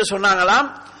கீழே இருந்து சொன்னாங்களாம்,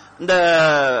 இந்த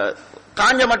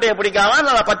காஞ்ச மட்டையை பிடிக்காம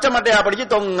நல்லா பச்சை மட்டையா பிடிச்சு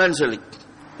தொங்குங்கன்னு சொல்லி.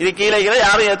 இது கீழே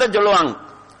யாரும் ஏத்தான் சொல்லுவாங்க.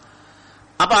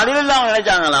 அப்ப அலி ரலியல்லாஹு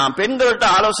நினைச்சாங்களாம், பெண்கள்கிட்ட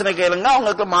ஆலோசனை கேளுங்க,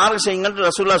 அவங்களுக்கு மாறு செய்யுங்கன்னு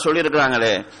ரசூலுல்லாஹ் சொல்லி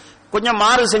இருக்கிறாங்களே, கொஞ்சம்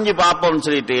மாறு செஞ்சு பார்ப்போம்னு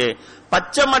சொல்லிட்டு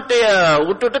பச்சை மட்டைய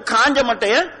விட்டுட்டு காஞ்ச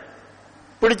மட்டைய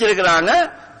பிடிச்சிருக்கிறாங்க.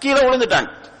 கீழே விழுந்துட்டாங்க.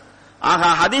 ஆஹா,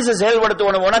 ஹதீஸ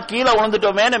செயல்படுத்தணும் போனா கீழே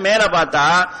விழுந்துட்டோமேன்னு மேல பார்த்தா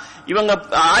இவங்க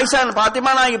ஆயிஷா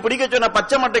பாத்திமா நாயகி பிடிக்க சொன்ன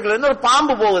பச்சை மட்டைக்குள்ள இருந்து ஒரு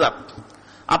பாம்பு போகுதான்.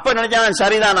 அப்ப நினைச்சாங்க,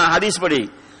 சரிதான் ஹதீஸ் படி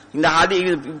இந்த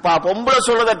பொம்பளை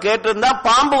சொல்றத கேட்டிருந்தா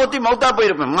பாம்பு கொத்தி மௌத்தா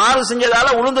போயிருப்பேன், மாறு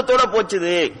செஞ்சதால உளுந்தத்தோட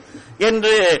போச்சுது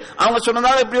என்று அவங்க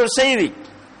சொன்னதால இப்படி ஒரு செய்தி.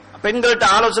 பெண்கள்கிட்ட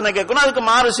ஆலோசனை கேட்கணும், அதுக்கு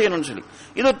மாறு செய்யணும்னு சொல்லி.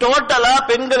 இது டோட்டலா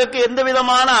பெண்களுக்கு எந்த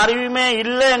விதமான அறிவுமே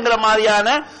இல்லைங்கிற மாதிரியான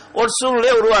ஒரு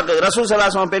சூழ்நிலையை உருவாக்குது. ரசூல் ஸல்லல்லாஹு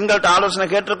அலைஹி வஸல்லம் பெண்கள்கிட்ட ஆலோசனை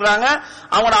கேட்டிருக்கிறாங்க.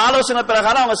 அவங்களோட ஆலோசனை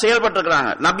பிரகாரம் அவங்க செயல்பட்டு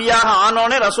இருக்கிறாங்க. நபியாக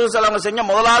ஆனோனே ரசூல் ஸல்லல்லாஹு அலைஹி வஸல்லம் செஞ்ச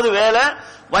முதலாவது வேலை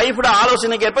வைஃபோட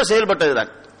ஆலோசனைக்கு ஏற்ப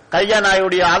செயல்பட்டதுதான். கல்யா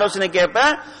நாயுடைய ஆலோசனைக்கு ஏற்ப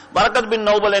பரக்கத் பின்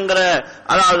நௌபல் என்கிற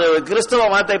அதாவது கிறிஸ்தவ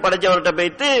மதத்தை படைச்சவர்கிட்ட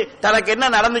போயிட்டு தனக்கு என்ன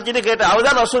நடந்துச்சுன்னு கேட்டு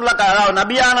அவர்தான் ரசூலுல்லாஹ்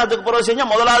நபியானதுக்கு பிறகு செஞ்ச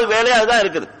முதலாவது வேலையா அதுதான்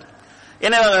இருக்குது.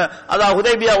 ஏன்னா அதாவது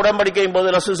ஹுதைபியா உடன்படிக்கையும் போது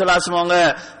ரசூல் ஸல்லல்லாஹு அலைஹி வஸல்லம்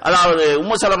அதாவது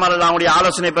உம்மு ஸலமா அவங்களுடைய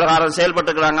ஆலோசனை பிரகாரம்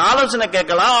செயல்பட்டுக்கிறாங்க. ஆலோசனை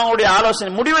கேட்கலாம், அவங்களுடைய ஆலோசனை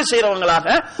முடிவு செய்யறவங்களாக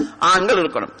ஆண்கள்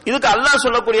இருக்கணும். இதுக்கு அல்லாஹ்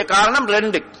சொல்லக்கூடிய காரணம்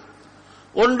ரெண்டு.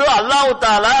 ஒன்று, அல்லாஹ்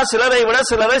தஆலா சிலரை விட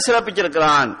சிலரை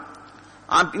சிறப்பிச்சிருக்கிறான்.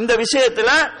 இந்த விஷயத்துல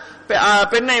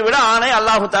பெண்ணை விட ஆணை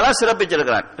அல்லாஹ் தஆலா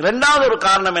சிறப்பிச்சிருக்கிறான். இரண்டாவது ஒரு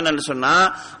காரணம் என்னன்னு சொன்னா,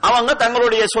 அவங்க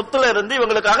தங்களுடைய சொத்துல இருந்து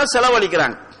இவங்களுக்காக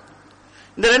செலவழிக்கிறாங்க.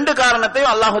 இந்த ரெண்டு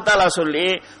காரணத்தையும் அல்லாஹ் தஆலா சொல்லி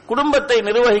குடும்பத்தை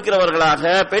நிர்வகிக்கிறவர்களாக,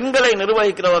 பெண்களை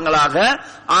நிர்வகிக்கிறவங்களாக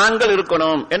ஆண்கள்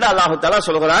இருக்கணும் என்று அல்லாஹ் தஆலா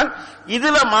சொல்கிறார்.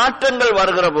 இதுல மாற்றங்கள்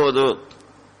வருகிற போது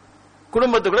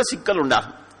குடும்பத்துக்குள்ள சிக்கல்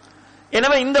உண்டாகும்.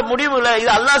 எனவே இந்த முடிவுல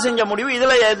இது அல்லாஹ் செஞ்ச முடிவு,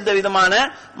 இதுல எந்த விதமான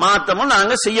மாற்றமும்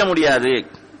நாங்க செய்ய முடியாது.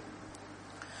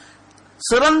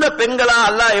 சிறந்த பெண்களா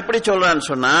அல்லாஹ் எப்படி சொல்றான்னு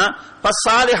சொன்னா,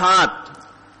 பஸ்ஸாலிஹாத்,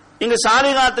 இங்க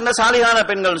சாலிஹாத் சாலிஹான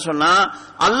பெண்கள் சொன்னா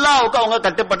அல்லாஹ்வுக்கு அவங்க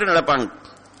கட்டுப்பட்டு நடப்பாங்க.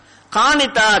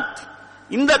 கானிதாத்,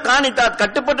 இந்த கானிதாத்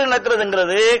கட்டுப்பட்டு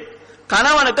நடக்கிறதுங்கிறது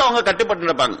கணவனுக்கு அவங்க கட்டுப்பட்டு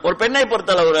நடப்பாங்க. ஒரு பெண்ணை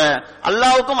பொறுத்தளவு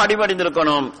அல்லாஹ்வுக்கும்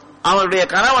அடிபணிந்திருக்கணும், அவருடைய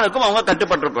கணவனுக்கும் அவங்க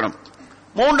கட்டுப்பட்டு இருக்கணும்.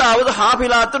 மூன்றாவது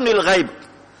ஹாஃபிலாத்துன் லில் கைப்,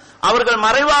 அவர்கள்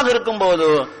மறைவாக இருக்கும் போது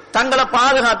தங்களை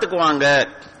பாதுகாத்துக்குவாங்க.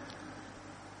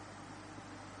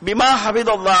 பிமா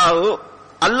ஹபிதுல்லாஹு,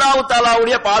 அல்லாஹ்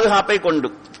தஆலாவுடைய பாதுகாப்பை கொண்டு.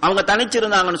 அவங்க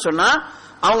தனிச்சிருந்தாங்கன்னு சொன்னா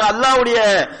அவங்க அல்லாஹ்வுடைய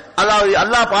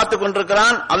அல்லாஹ் பார்த்து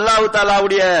கொண்டிருக்கிறான், அல்லாஹ்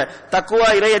தஆலாவுடைய தக்வா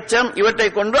இறையச்சம் இவற்றை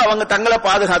கொண்டு அவங்க தங்களை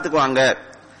பாதுகாத்துக்குவாங்க.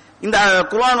 இந்த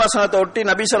குர்ஆன் வசனத்தை ஒட்டி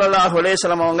நபி ஸல்லல்லாஹு அலைஹி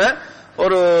வஸல்லம் அவங்க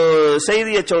ஒரு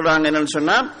செய்தியை சொல்றாங்க. என்னன்னு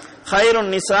சொன்னா,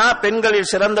 ஹைருன் நிசா,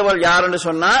 பெண்களில் சிறந்தவள் யாருன்னு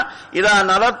சொன்னா, இதா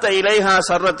நலத்த இலைஹா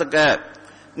சர்ரத்துக்க,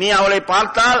 நீ அவளை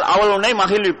பார்த்தால் அவள் உன்னை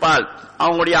மகிழ்விப்பாள்.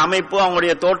 அவங்களுடைய அமைப்பு,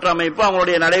 அவங்களுடைய தோற்ற அமைப்பு,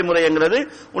 அவங்களுடைய நடைமுறைங்கிறது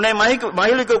உன்னை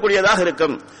மகிழ்விக்கக்கூடியதாக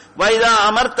இருக்கும். வைதா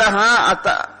அமர்த்தஹா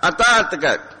அத்தாத்துக்க,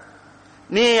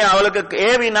 நீ அவளுக்கு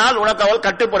ஏவினால் உனக்கு அவள்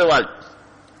கட்டுப்படுவாள்.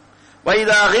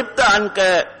 வைதா கிப்த அன்க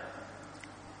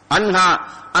அன்ஹா,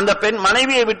 அந்த பெண்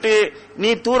மனைவியை விட்டு நீ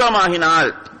தூரமாகினால்,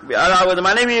 அதாவது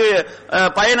மனைவி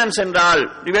பயணம் சென்றால்,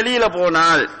 வெளியில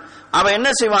போனால், அவ என்ன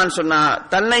செய்வான்னு சொன்னா,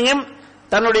 தன்னையும்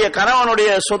தன்னுடைய கணவனுடைய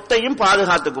சொத்தையும்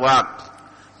பாதுகாத்துக்குவார்.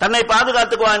 தன்னை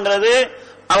பாதுகாத்துக்குவாங்கிறது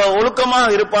அவ ஒழுக்கமாக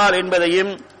இருப்பார்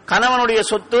என்பதையும், கணவனுடைய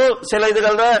சொத்து சில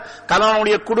இதுகள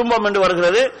கணவனுடைய குடும்பம் என்று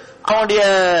வருகிறது, அவனுடைய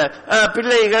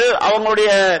பிள்ளைகள், அவங்களுடைய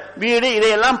வீடு,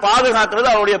 இதையெல்லாம் பாதுகாக்கிறது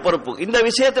அவருடைய பொறுப்பு. இந்த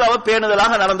விஷயத்தில் அவர்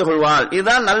பேணுதலாக நடந்து கொள்வாள்.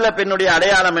 இதுதான் நல்ல பெண்ணுடைய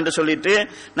அடையாளம் என்று சொல்லிட்டு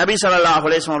நபி ஸல்லல்லாஹு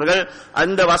அலைஹி வஸல்லம் அவர்கள்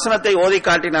அந்த வசனத்தை ஓதி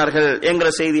காட்டினார்கள்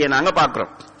என்கிற செய்தியை நாங்க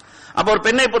பார்க்கிறோம். அப்ப ஒரு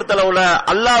பெண்ணை பொறுத்தளவுல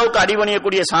அல்லாஹ்வுக்கு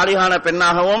அடிபணியக்கூடிய சாலிகான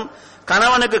பெண்ணாகவும்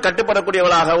கணவனுக்கு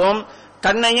கட்டுப்படக்கூடியவளாகவும்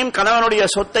தன்னையும் கணவனுடைய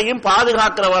சொத்தையும்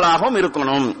பாதுகாக்கிறவளாகவும்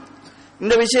இருக்கணும்.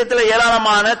 இந்த விஷயத்துல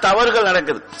ஏராளமான தவறுகள்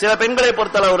நடக்குது. சில பெண்களை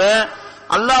பொறுத்தளவுல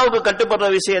அல்லாஹ்வுக்கு கட்டுப்படுற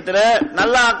விஷயத்துல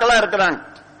நல்ல ஆட்களா இருக்கிறாங்க,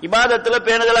 இபாதத்துல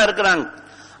பேணுதலா இருக்கிறாங்க.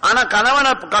 ஆனா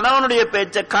கணவனுடைய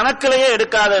பேச்ச கணக்கிலேயே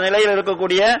எடுக்காத நிலையில்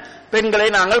இருக்கக்கூடிய பெண்களை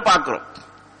நாங்கள் பார்க்கிறோம்.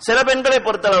 சில பெண்களை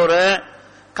பொறுத்தளவுல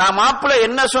மாப்பிள்ளை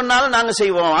என்ன சொன்னாலும் நாங்க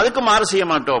செய்வோம், அதுக்கு மாறு செய்ய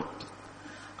மாட்டோம்.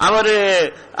 அவரு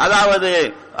அதாவது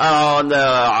அந்த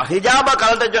ஹிஜாப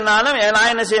கலட்ட சொன்னாலும்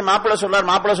நான் என்ன செய்ய, மாப்பிள்ளை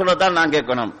சொல்லத்தான் நான்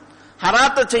கேட்கணும்.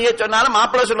 ஹராத்தை செய்ய சொன்னாலும்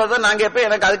மாப்பிள்ளை சொல்லத்தான் நான் கேட்பேன்,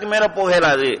 எனக்கு அதுக்கு மேல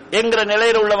போகலாது என்கிற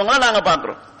நிலையில் உள்ளவங்களை நாங்க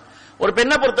பாக்குறோம். ஒரு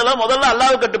பெண்ணை பொறுத்தளவு முதல்ல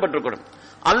அல்லாஹ்வுக்கு கட்டுப்பட்டிருக்கணும்.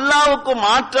 அல்லாஹ்வுக்கு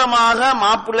மாற்றமாக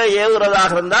மாப்பிள்ளை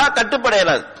ஏவுறதாக இருந்தா கட்டுப்பட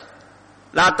இயலாது.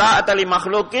 லா தாஅத லி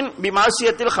மக்லூக்கின்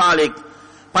பிமாசியத்தில் ஹாலிக்,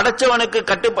 படைச்சவனுக்கு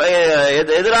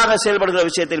எதிராக செயல்படுகிற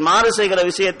விஷயத்தில், மாறு செய்கிற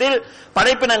விஷயத்தில்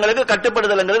படைப்பினங்களுக்கு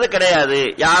கட்டுப்படுதல்ங்கிறது கிடையாது.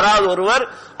 யாராவது ஒருவர்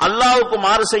அல்லாஹ்வுக்கு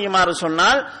மாறு செய்யுமாறு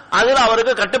சொன்னால் அதில்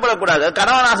அவருக்கு கட்டுப்படக்கூடாது,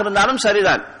 கணவனாக இருந்தாலும்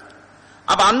சரிதான்.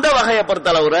 அப்ப அந்த வகையை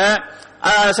பொறுத்தளவுல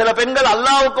சில பெண்கள்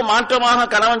அல்லாஹ்வுக்கு மாற்றமாக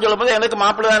கணவன் சொல்லும்போது எனக்கு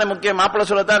மாப்பிள்ளை தானே முக்கியம், மாப்பிள்ளை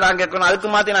சொல்லத்தான் நான் கேட்கணும், அதுக்கு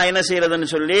மாத்தி நான் என்ன செய்யறதுன்னு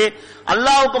சொல்லி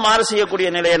அல்லாஹ்வுக்கு மாறு செய்யக்கூடிய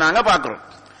நிலையை நாங்க பாக்குறோம்.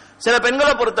 சில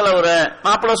பெண்களை பொறுத்தளவுல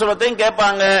மாப்பிள்ளை சொல்லத்தையும்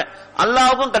கேட்பாங்க,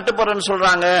 அல்லாஹ்வுக்கும் கட்டுப்படுறன்னு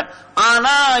சொல்றாங்க.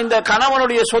 ஆனா இந்த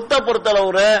கணவனுடைய சொத்தை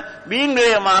பொறுத்தளவுல வீண்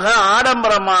விரயமாக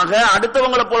ஆடம்பரமாக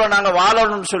அடுத்தவங்களை போல நாங்க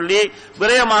வாழணும்னு சொல்லி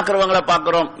விரயமாக்குறவங்களை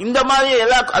பார்க்கிறோம். இந்த மாதிரி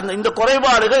இந்த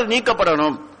குறைபாடுகள்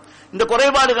நீக்கப்படணும். இந்த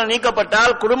குறைபாடுகள்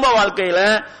நீக்கப்பட்டால் குடும்ப வாழ்க்கையில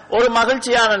ஒரு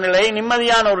மகிழ்ச்சியான நிலை,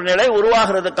 நிம்மதியான ஒரு நிலை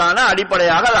உருவாகிறதுக்கான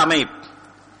அடிப்படையாக அது அமையும்.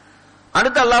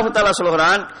 அடுத்து அல்லாஹ் தஆலா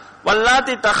சொல்கிறான்,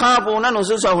 வல்லாத்தி தகாபூன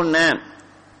நுசுஸஹுன்ன,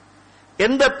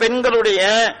 எந்த பெண்களுடைய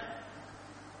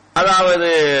அதாவது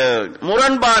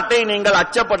முரண்பாட்டை நீங்கள்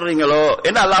அச்சப்படுறீங்களோ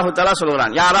என்று அல்லாஹ் தஆலா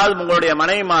சொல்கிறான். யாராவது உங்களுடைய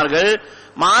மனைவிமார்கள்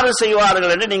மாறு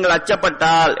செய்வார்கள் என்று நீங்கள்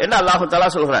அச்சப்பட்டால் என்று அல்லாஹ் தஆலா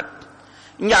சொல்கிறான்.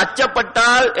 இங்க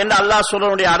அச்சப்பட்டால் என்று அல்லாஹ்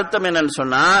சொல்றதுடைய அர்த்தம் என்னன்னு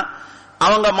சொன்னா,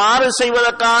 அவங்க மாறு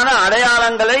செய்வதற்கான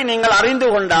அடையாளங்களை நீங்கள் அறிந்து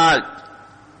கொண்டால்,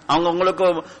 அவங்க உங்களுக்கு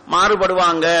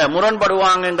மாறுபடுவாங்க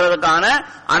முரண்படுவாங்கன்றதுக்கான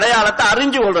அடையாளத்தை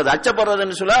அறிஞ்சு கொள்றது.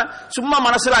 அச்சப்படுறதுன்னு சொல்ல சும்மா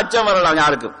மனசுல அச்சம் வரலாம்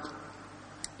யாருக்கும்.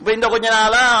 இப்ப இந்த கொஞ்ச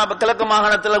நாளா கிழக்கு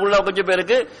மாகாணத்துல உள்ள கொஞ்சம்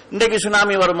பேருக்கு இன்றைக்கு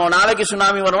சுனாமி வருமோ நாளைக்கு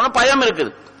சுனாமி வருமோ பயம்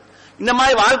இருக்குது. இந்த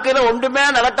மாதிரி வாழ்க்கையில ஒன்றுமே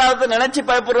நடக்காத நினைச்சு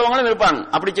பயப்படுறவங்களும் இருப்பாங்க.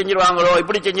 அப்படி செஞ்சிருவாங்களோ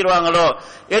இப்படி செஞ்சிருவாங்களோ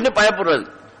என்று பயப்படுறது.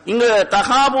 இங்க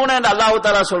தகாபூன என்று அல்லாஹ்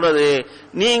தஆலா சொல்றது,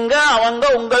 நீங்க அவங்க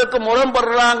உங்களுக்கு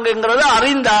முரண்படுறாங்கிறத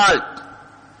அறிந்தால்,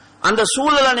 அந்த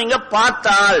சூழலை நீங்க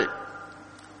பார்த்தால்,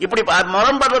 இப்படி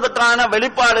முரண்படுறதுக்கான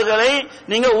வெளிப்பாடுகளை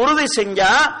நீங்க உறுதி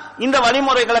செஞ்சா இந்த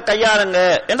வழிமுறைகளை கையாளுங்க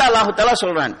என்று அல்லாஹ் தஆலா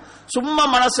சொல்றான். சும்மா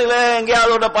மனசுல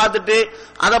எங்கேயாவது பார்த்துட்டு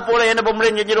அதை போல என்ன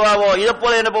பொம்பளையும் செஞ்சிருவாவோ இதை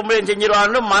போல என்ன பொம்பளையும்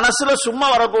செஞ்சிருவான்னு மனசுல சும்மா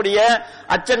வரக்கூடிய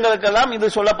அச்சங்களுக்கெல்லாம் இது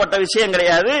சொல்லப்பட்ட விஷயம்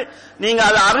கிடையாது. நீங்க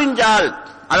அதை அறிஞ்சால்,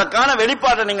 அதற்கான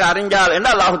வெளிப்பாட்டை நீங்க அறிஞ்சால்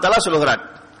என்று அல்லாஹ் தஆலா சொல்கிறான்.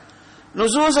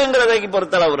 நுசூஸ்ங்கிறதை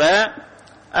பொறுத்தளவுல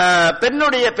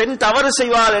பெண் தவறு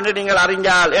செய்வாள் என்று நீங்கள்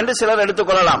அறிஞ்சால் என்று சிலர்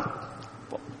எடுத்துக்கொள்ளலாம்.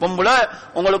 பொம்பளை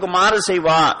உங்களுக்கு மாறு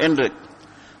செய்வா என்று.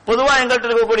 பொதுவா எங்கள்கிட்ட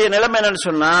இருக்கக்கூடிய நிலைமை என்னன்னு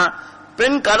சொன்னா,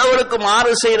 பெண் கடவுளுக்கு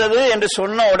மாறு செய்யறது என்று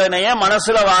சொன்ன உடனே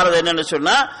மனசுல வாரது என்னன்னு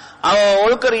சொன்னா, அவ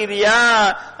ஒழுக்க ரீதியா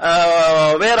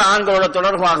வேற ஆண்களோட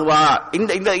தொடர்பாகுவா,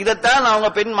 இதைத்தான் அவங்க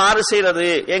பெண் மாறு செய்யறது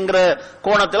என்கிற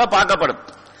கோணத்துல பார்க்கப்படும்.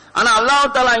 ஆனா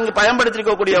அல்லாஹ் தஆலா இங்கு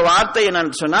பயன்படுத்திருக்கக்கூடிய வார்த்தை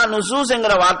என்னன்னு சொன்னா, நுசூஸ்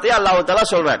என்கிற வார்த்தையை அல்லாஹ்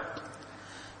தஆலா சொல்றார்.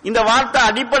 இந்த வார்த்தை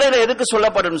அடிப்படையில் எதுக்கு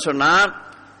சொல்லப்படும் சொன்னா,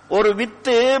 ஒரு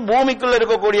வித்து, பூமிக்குள்ள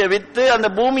இருக்கக்கூடிய வித்து அந்த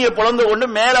பூமியை பொளந்து கொண்டு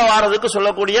மேல வாரதுக்கு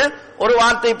சொல்லக்கூடிய ஒரு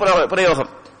வார்த்தை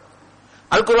பிரயோகம்.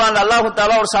 அல் குர்ஆன் அல்லாஹ்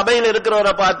தஆலா ஒரு சபையில்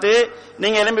இருக்கிறவரை பார்த்து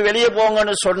நீங்க எழும்பி வெளியே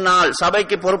போங்கன்னு சொன்னால்,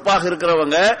 சபைக்கு பொறுப்பாக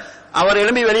இருக்கிறவங்க அவர்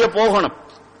எழும்பி வெளியே போகணும்.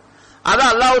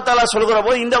 அதான் அல்லாஹ் தஆலா சொல்கிற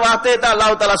போது இந்த வார்த்தையை தான்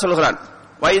அல்லாஹ் தஆலா சொல்கிறான்.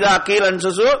 வைதா கீல்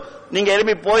அன்சுசு, நீங்க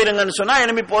எழும்பி போயிருங்கன்னு சொன்னா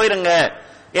எழும்பி போயிருங்க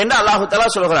என்று அல்லாஹ் தஆலா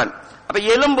சொல்கிறான். அப்ப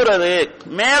எழும்புறது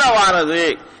மேல வாரது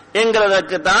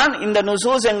என்கிறதுக்கு தான் இந்த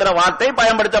நுசூஸ் என்கிற வார்த்தை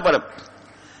பயன்படுத்தப்படும்.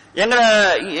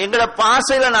 எங்கட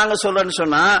பாசையில நாங்க சொல்றோம்னு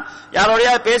சொன்னா, யாரோடய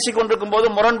பேசிக் கொண்டிருக்கும் போது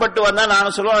முரண்பட்டு வந்தா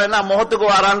நாங்க சொல்லுவோம், என்ன முகத்துக்கு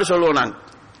வாரான்னு சொல்லுவோம். நாங்க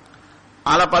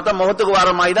ஆளை பார்த்தா முகத்துக்கு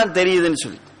வார மாதிரி தான் தெரியுதுன்னு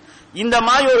சொல்லி. இந்த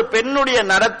மாதிரி ஒரு பெண்ணுடைய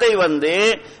நடத்தை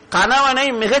கணவனை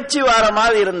மிகச்சி வார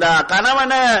மாதிரி இருந்தா,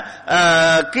 கணவனை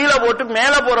கீழே போட்டு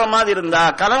மேல போற மாதிரி இருந்தா,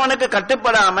 கணவனுக்கு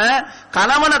கட்டுப்படாம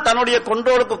கணவனை தன்னுடைய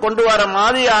கொண்டோருக்கு கொண்டு வர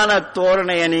மாதிரியான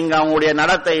தோரணையை நீங்க அவங்களுடைய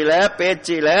நடத்தையில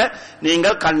பேச்சில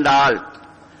நீங்கள் கண்டால்,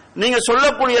 நீங்க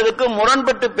சொல்லக்கூடியதுக்கு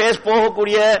முரண்பட்டு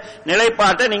போகக்கூடிய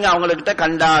நிலைப்பாட்டை நீங்க அவங்ககிட்ட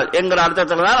கண்டால் என்கிற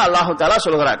அர்த்தத்துல தான் அல்லாஹ் தஆலா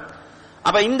சொல்கிறார்.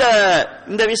 அப்ப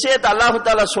இந்த விஷயத்தை அல்லாஹ்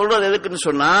தஆலா சொல்றது எதுக்குன்னு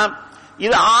சொன்னா,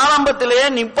 இது ஆரம்பத்திலேயே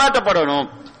நிப்பாட்டப்படணும்.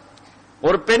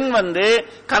 ஒரு பெண்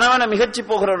கணவனை மிகச்சி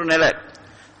போகிற ஒரு நிலை,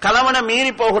 கணவனை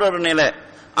மீறி போகிற ஒரு நிலை,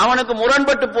 அவனுக்கு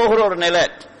முரண்பட்டு போகிற ஒரு நிலை,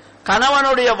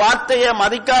 கணவனுடைய வார்த்தையை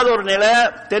மதிக்காத ஒரு நிலை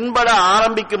தென்பட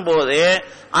ஆரம்பிக்கும் போது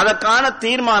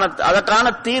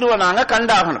அதற்கான தீர்வை நாங்க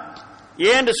கண்டாகணும்.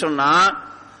 ஏன்னு சொன்னா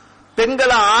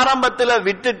பெண்களை ஆரம்பத்தில்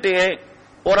விட்டுட்டு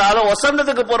ஒரு ஆளை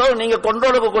வசந்தத்துக்கு போறோம் நீங்க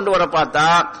கொண்டோடுக்கு கொண்டு வர பார்த்தா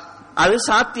அது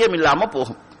சாத்தியம் இல்லாம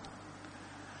போகும்.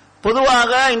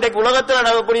 பொதுவாக இன்றைக்கு உலகத்தில்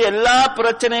நடக்கக்கூடிய எல்லா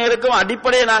பிரச்சனைகளுக்கும்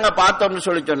அடிப்படையை நாங்க பார்த்தோம்னு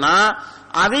சொல்லி சொன்னா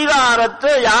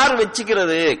அதிகாரத்தை யார்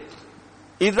வச்சுக்கிறது,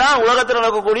 இதுதான் உலகத்தில்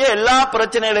நடக்கக்கூடிய எல்லா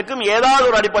பிரச்சனைகளுக்கும் ஏதாவது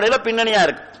ஒரு அடிப்படையில் பின்னணியா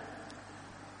இருக்கு.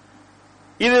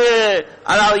 இது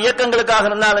அதாவது இயக்கங்களுக்காக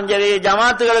இருந்தாலும் சரி,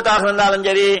 ஜமாத்துகளுக்காக இருந்தாலும்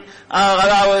சரி,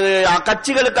 அதாவது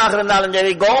கட்சிகளுக்காக இருந்தாலும்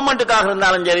சரி, கவர்மெண்ட்டுக்காக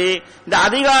இருந்தாலும் சரி, இந்த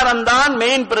அதிகாரம் தான்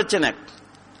மெயின் பிரச்சனை.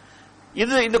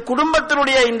 இது இந்த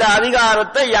குடும்பத்தினுடைய இந்த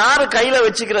அதிகாரத்தை யாரு கையில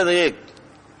வச்சுக்கிறது?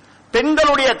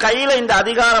 பெண்களுடைய கையில இந்த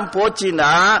அதிகாரம் போச்சுன்னா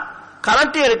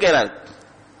கலட்டி எடுக்கிறார்,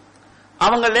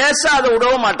 அவங்க லேசா அதை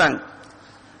விடவே மாட்டாங்க.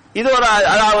 இது ஒரு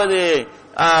அதாவது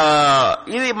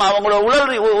இது அவங்களோட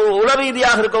உள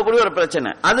ரீதியாக இருக்கக்கூடிய ஒரு பிரச்சனை.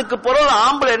 அதுக்கு பிறகு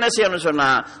ஆம்பளை என்ன செய்யணும்னு சொன்னா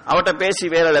அவட்ட பேசி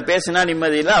வேற பேசினா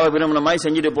நிம்மதி இல்லை, அவ விரும்பினமாய்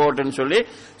செஞ்சுட்டு போகட்டுன்னு சொல்லி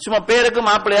சும்மா பேருக்கு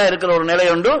மாப்பிள்ளையா இருக்கிற ஒரு நிலை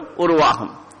ஒன்று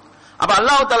உருவாகும். அப்ப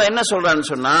அல்லாஹ் தஆலா என்ன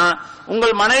சொல்றான்னு சொன்னா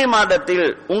உங்கள் மனைவி மாதத்தில்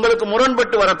உங்களுக்கு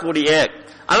முரண்பட்டு வரக்கூடிய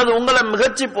அல்லது உங்களை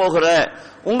மிகச்சி போகிற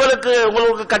உங்களுக்கு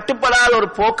கட்டுப்படாத ஒரு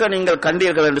போக்கை நீங்கள்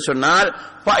கண்டீர்கள் என்று சொன்னால்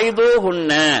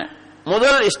ஃபைதுஹுன்ன,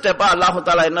 முதல் ஸ்டெப்பா அல்லாஹ்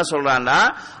தஆலா என்ன சொல்றான்னா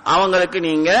அவங்களுக்கு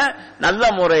நீங்க நல்ல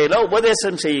முறையில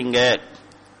உபதேசம் செய்யுங்க,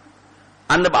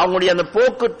 அவங்களுடைய அந்த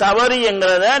போக்கு தவறு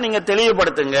என்கிறத நீங்க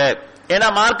தெளிவுபடுத்துங்க. ஏன்னா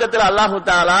மார்க்கத்தில் அல்லாஹ்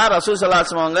தஆலா ரசூல் ஸல்லல்லாஹு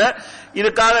அலைஹி வஸல்லம்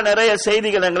இதுக்காக நிறைய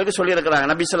செய்திகள் எங்களுக்கு சொல்லி இருக்கிறாங்க.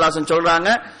 நபி ஸல்லல்லாஹு அலைஹி வஸல்லம் சொல்றாங்க,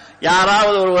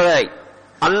 யாராவது ஒருவரை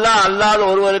அல்லாத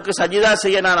ஒருவருக்கு சஜிதா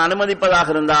செய்ய நான் அனுமதிப்பதாக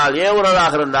இருந்தால்,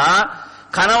 ஏவுறதாக இருந்தால்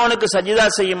கணவனுக்கு சஜிதா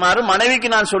செய்யுமாறு மனைவிக்கு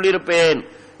நான் சொல்லியிருப்பேன்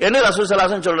என்று ரசூல் ஸல்லல்லாஹு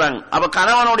அலைஹி வஸல்லம் சொல்றாங்க. அப்ப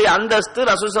கணவனுடைய அந்தஸ்து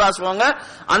ரசூல் ஸல்லல்லாஹு அலைஹி வஸல்லம்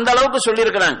அந்த அளவுக்கு சொல்லி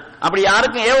இருக்கிறாங்க. அப்படி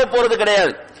யாருக்கும் ஏவ போறது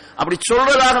கிடையாது. அப்படி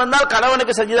சொல்றதாக இருந்தால்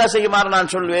கணவனுக்கு சஜிதா செய்யுமாறு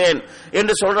நான் சொல்வேன்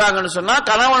என்று சொல்றாங்கன்னு சொன்னா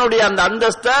கணவனுடைய அந்த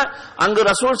அந்தஸ்தை அங்கு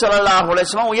ரசூல் ஸல்லல்லாஹு அலைஹி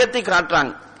வஸல்லம் உயர்த்தி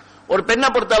காட்டுறாங்க. ஒரு பெண்ணை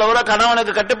பொறுத்தளவுல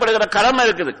கணவனுக்கு கட்டுப்படுகிற கடமை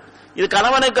இருக்குது. இது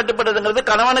கணவனுக்கு கட்டுப்படுறதுங்கிறது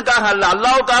கணவனுக்காக அல்ல,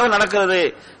 அல்லாஹ்வுக்காக நடக்கிறது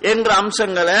என்ற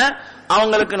அம்சங்களை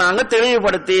அவங்களுக்கு நாங்க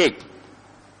தெளிவுபடுத்தி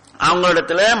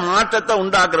அவங்களிடத்துல மாற்றத்தை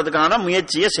உண்டாக்குறதுக்கான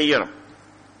முயற்சியை செய்யணும்.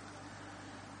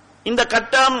 இந்த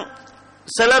கட்டம்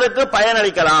சிலருக்கு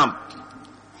பயனளிக்கலாம்,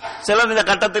 சிலர் இந்த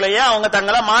கட்டத்திலேயே அவங்க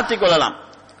தங்களை மாற்றிக்கொள்ளலாம்.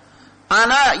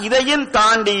 ஆனா இதையும்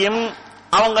தாண்டியும்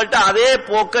அவங்கள்ட்ட அதே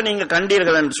போக்க நீங்க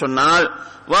கண்டீர்கள் என்று சொன்னால்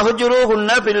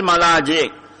வஹ்ஜுருஹுன்ன ஃபில் மலாஜி,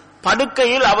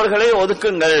 படுக்கையில் அவர்களை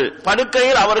ஒதுக்குங்கள்,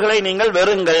 படுக்கையில் அவர்களை நீங்கள்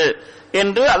வெறுங்கள்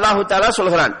என்று அல்லாஹு தஆலா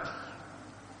சொல்கிறான்.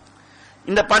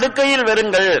 இந்த படுக்கையில்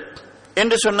வெறுங்கள்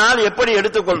என்று சொன்னால் எப்படி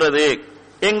எடுத்துக்கொள்றது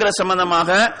என்கிற சம்பந்தமாக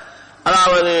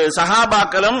அதாவது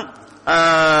சஹாபாக்களும்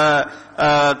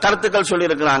கருத்துக்கள் சொல்லி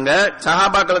இருக்கிறாங்க.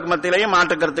 சஹாபாக்களுக்கு மத்தியிலேயும்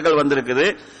மாற்று கருத்துக்கள் வந்திருக்குது.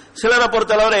 சிலரை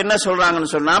பொறுத்தளவு என்ன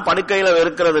சொல்றாங்கன்னு சொன்னா படுக்கையில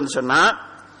வெறுக்கிறதுன்னு சொன்னா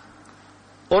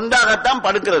ஒன்றாகத்தான்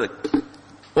படுக்கிறது,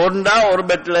 ஒன்றா ஒரு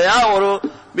பெட்லயா ஒரு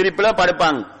விரிப்புல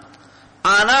படுப்பாங்க.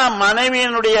 ஆனா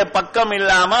மனைவியினுடைய பக்கம்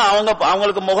இல்லாம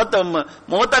அவங்களுக்கு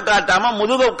முகத்தை காட்டாம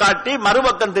முதுக காட்டி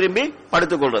மறுபக்கம் திரும்பி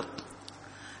படுத்துக் கொள்றது.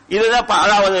 இதுதான்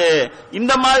அதாவது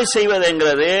இந்த மாதிரி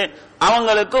செய்வதுங்கிறது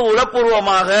அவங்களுக்கு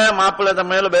உளப்பூர்வமாக மாப்பிள்ளை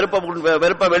மேல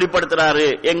வெறுப்ப வெளிப்படுத்துறாரு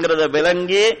என்கிறத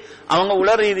விளங்கி அவங்க உள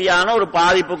ரீதியான ஒரு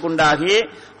பாதிப்புக்குண்டாகி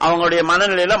அவங்களுடைய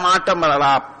மனநிலையில மாற்றம்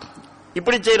வரலாம்.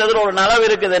 இப்படி செய்யறதுல ஒரு நலவு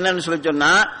இருக்குது. என்னன்னு சொல்லி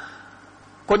சொன்னா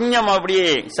கொஞ்சம் அப்படியே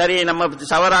சரி நம்ம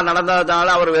சவரா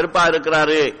நடந்ததுனால அவர் வெறுப்பா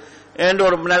இருக்கிறாரு என்று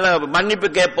ஒரு நல்ல மன்னிப்பு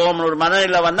கேட்போம் ஒரு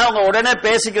மனநிலை வந்தா அவங்க உடனே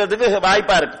பேசிக்கிறதுக்கு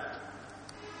வாய்ப்பா இருக்கு.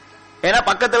 ஏன்னா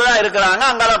பக்கத்துல தான் இருக்கிறாங்க,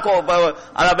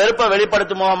 அங்கால வெறுப்பை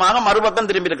வெளிப்படுத்தும் மூலமாக மறுபக்கம்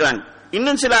திரும்பி இருக்கிறாங்க.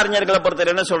 இன்னும் சில அறிஞர்களை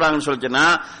பொறுத்தவரை என்ன சொல்றாங்கன்னு சொல்லிச்சுன்னா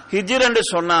ஹிஜ்ர் என்று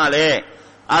சொன்னாலே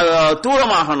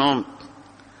தூரமாகணும்.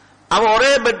 அவ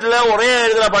ஒரே பெட்ல ஒரே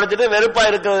இதுல படுத்துட்டு வெறுப்பா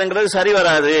இருக்கிறதுங்கிறது சரி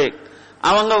வராது,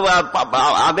 அவங்க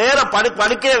வேற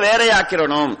படுக்கையை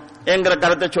வேறையாக்கிடணும் என்கிற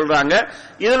கருத்தை சொல்றாங்க.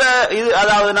 இதுல இது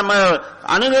அதாவது நம்ம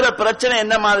அணுகிற பிரச்சனை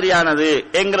எந்த மாதிரியானது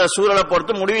என்கிற சூழலை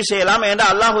பொறுத்து முடிவு செய்யலாம். ஏன்னா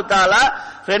அல்லாஹு தஆலா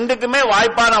ரெண்டுக்குமே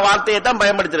வாய்ப்பான வார்த்தையை தான்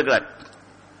பயன்படுத்தியிருக்கிறார்.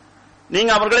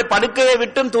 நீங்க அவர்களை படுக்கையை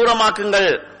விட்டும் தூரமாக்குங்கள்.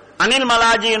 அனில்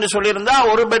மலாஜி என்று சொல்லியிருந்தா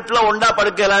ஒரு பெட்ல ஒன்றா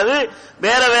படுக்கலாது,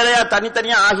 வேற வேறையா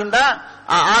தனித்தனியா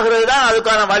ஆகிறது தான்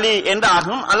அதுக்கான வழி என்று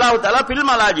ஆகும். அல்லாஹு தஆலா பில்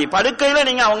மலாஜி, படுக்கையில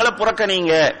நீங்க அவங்கள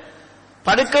புறக்கணீங்க,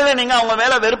 படுக்கையில நீங்க அவங்க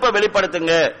மேல வெறுப்பை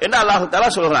வெளிப்படுத்துங்க என்று அல்லாஹு தஆலா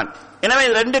சொல்றான். எனவே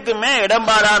இது ரெண்டுக்குமே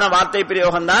இடம்பாடான வார்த்தை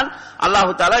பிரயோகம் தான்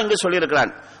அல்லாஹு தஆலா இங்கு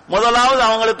சொல்லியிருக்கிறான். முதலாவது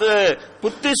அவங்களுக்கு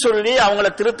புத்தி சொல்லி அவங்கள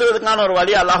திருத்துறதுக்கான ஒரு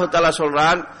வழி அல்லாஹு தஆலா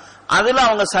சொல்றான். அதுல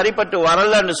அவங்க சரிப்பட்டு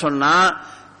வரலன்னு சொன்னா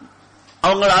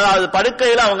அவங்க அதாவது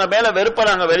படுக்கையில் அவங்க மேல வெறுப்பை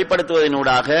நாங்க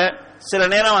வெளிப்படுத்துவதனூடாக சில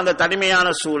நேரம் அந்த தனிமையான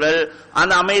சூழல்,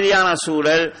 அந்த அமைதியான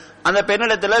சூழல் அந்த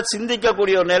பெண்ணிடத்துல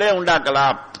சிந்திக்கக்கூடிய ஒரு நிலையை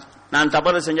உண்டாக்கலாம். நான்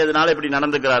தவறு செஞ்சதுனால இப்படி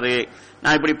நடந்துக்கிறாரு,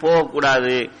 நான் இப்படி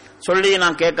போகக்கூடாது, சொல்லி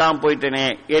நான் கேட்காம போயிட்டேனே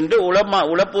என்று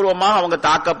உளப்பூர்வமாக அவங்க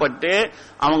தாக்கப்பட்டு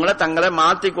அவங்கள தங்களை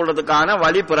மாற்றிக் கொள்றதுக்கான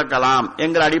வழி பிறக்கலாம்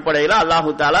என்கிற அடிப்படையில்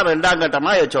அல்லாஹு தாலா 2ஆம்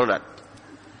கட்டமா இதை சொல்றார்.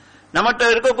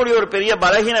 நம்மகிட்ட இருக்கக்கூடிய ஒரு பெரிய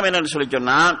பலகீனம் என்னன்னு சொல்லி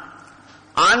சொன்னா,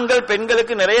 ஆண்கள்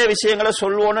பெண்களுக்கு நிறைய விஷயங்களை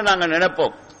சொல்லுவோம்னு நாங்க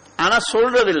நினைப்போம், ஆனா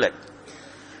சொல்றதில்லை.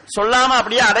 சொல்லாம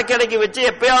அப்படியே அடக்கி வச்சு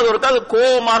எப்பயாவது ஒருக்கா அது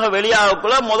கோபமாக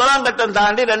வெளியாகக்குள்ள 1ஆம் கட்டம்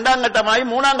தாண்டி 2ஆம் கட்டமாகி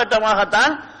 3ஆம்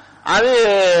கட்டமாகத்தான் அது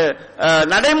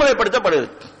நடைமுறைப்படுத்தப்படுது.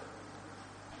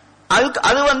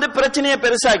 அது பிரச்சனையை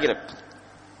பெருசாக்கிறது.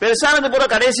 பெருசானது பூரா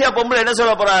கடைசியா பொம்பளை என்ன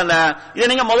சொல்ல போறாங்க, இதை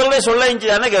நீங்க முதல்ல சொல்ல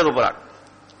தானே கேட்க போறாங்க.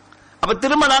 அப்ப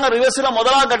திரும்ப நாங்க ரிவர்ஸ்ல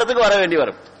 1ஆம் கட்டத்துக்கு வர வேண்டி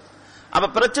வரும். அப்ப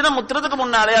பிரச்சனை முத்துறதுக்கு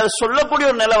முன்னாலே அது சொல்லக்கூடிய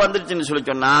ஒரு நிலை வந்துருச்சுன்னு சொல்லி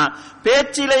சொன்னா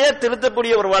பேச்சிலேயே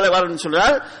திருத்தக்கூடிய ஒரு வரன்னு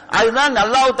சொல்றால் அதுதான்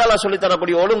அல்லாஹ் தஆலா சொல்லி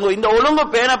தரக்கூடிய ஒழுங்கு. இந்த ஒழுங்கு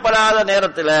பேணப்படாத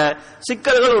நேரத்தில்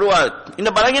சிக்கல்கள் உருவாகுது. இந்த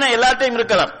பலகீனம் எல்லாத்தையும்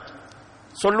இருக்கலாம்.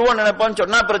 சொல்லுவோம் நினைப்போம்,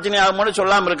 சொன்னா பிரச்சனை ஆகும்போது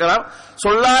சொல்லாம இருக்கலாம்,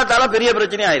 சொல்லாதால பெரிய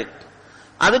பிரச்சனை ஆயிருக்கு.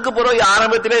 அதுக்கு பிறகு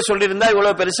ஆரம்பத்திலே சொல்லியிருந்தா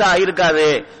இவ்வளவு பெருசா ஆயிருக்காது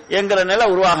என்கிற நிலை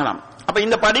உருவாகலாம். அப்ப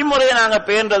இந்த படிமுறையை நாங்க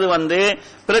பேண்டது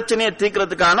பிரச்சனையை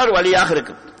தீர்க்கிறதுக்கான ஒரு வழியாக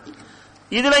இருக்கு.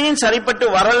 இதுலையும் சரிப்பட்டு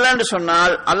வரலன்னு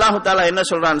சொன்னால் அல்லாஹு தாலா என்ன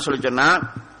சொல்றான்னு சொல்லி சொன்னா,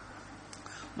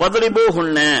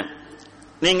 வதுரிபூஹுன்ன,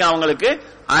 நீங்க அவங்களுக்கு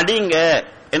அடிங்க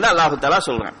என்று அல்லாஹு தாலா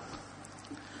சொல்றாங்க.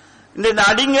 இந்த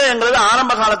அடிங்கிறது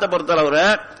ஆரம்ப காலத்தை பொறுத்தளவு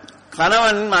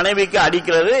கணவன் மனைவிக்கு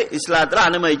அடிக்கிறது இஸ்லாத்துல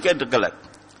அனுமதிக்கல.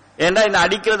 ஏன்னா இந்த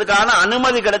அடிக்கிறதுக்கான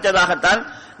அனுமதி கிடைச்சதாகத்தான்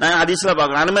நாங்க ஹதீஸ்ல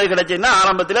பார்க்கிறோம். அனுமதி கிடைச்சதுன்னா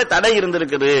ஆரம்பத்தில் தடை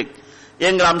இருந்திருக்குது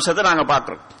என்கிற அம்சத்தை நாங்க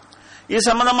பார்க்கிறோம். இது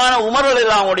சம்பந்தமான உமர்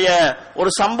ரலியல்லாஹுடைய ஒரு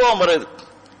சம்பவம் வருது.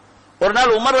 ஒரு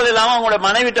நாள் உமர் ரலியல்லாஹு அவங்களுடைய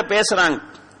மனைவிட்ட பேசுறாங்க.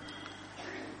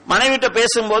 மனைவிட்ட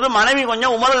பேசும்போது மனைவி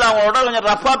கொஞ்சம் உமர் ரலியல்லாஹுவோட கொஞ்சம்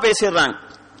ரஃபா பேசிடுறாங்க.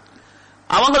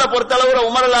 அவங்கள பொறுத்தளவு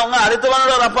உமர் ரலியல்லாஹு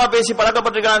அடுத்தவனோட ரஃபா பேசி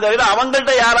பழக்கப்பட்டிருக்காங்க தவிர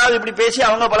அவங்கள்ட்ட யாராவது இப்படி பேசி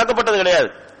அவங்க பழக்கப்பட்டது கிடையாது.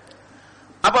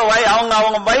 அப்ப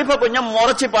அவங்க வைஃபை கொஞ்சம்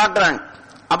முறைச்சு பாக்குறாங்க.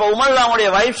 அப்ப உமர் ரலியல்லாஹுடைய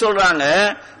வைஃப் சொல்றாங்க,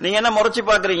 நீங்க என்ன முறைச்சு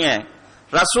பாக்குறீங்க,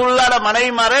 ரசூலுல்லாஹ்வோட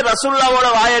மனைவிமாரே ரசூலுல்லாஹ்வோட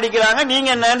வாயடிக்கிறாங்க, நீங்க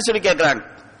என்னன்னு சொல்லி கேட்கிறாங்க.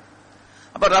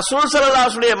 அப்ப ரசூல் ஸல்லல்லாஹு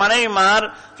அலைஹி வஸல்லம் மனைவிமார்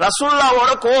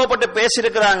ரசூலுல்லாஹ்வோட கோவப்பட்டு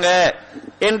பேசியிருக்கிறாங்க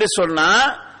என்று சொன்னா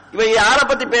இவ யார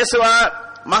பத்தி பேசுவா,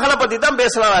 மகளை பத்தி தான்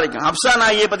பேசலாம் வரைக்கும், ஹப்ஸா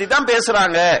நாயியை பத்தி தான்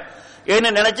பேசுறாங்க என்ன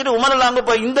நினைச்சிட்டு உமர்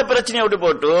ரலியல்லாஹு இந்த பிரச்சனையை விட்டு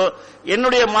போட்டு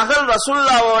என்னுடைய மகள்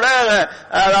ரசூலுல்லாஹ்வோட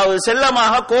அதாவது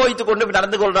செல்லமாக கோவித்து கொண்டு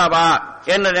நடந்து கொள்றாவா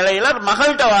என்ற நிலையில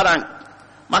மகள்கிட்ட வராங்க.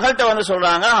 மகள்கிட்ட வந்து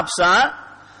சொல்றாங்க, ஹப்ஸா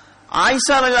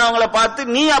ஆயிஷா ரலியல்லாஹு அவங்கள பார்த்து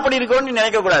நீ அப்படி இருக்கணும்னு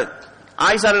நினைக்க கூடாது.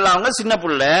 ஆயிஷா ரலியல்லாஹு அவங்க சின்ன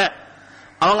புள்ள,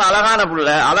 அவங்க அழகான புள்ள,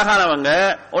 அழகானவங்க,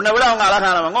 உன்னை விட அவங்க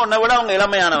அழகானவங்க, உன்னை விட அவங்க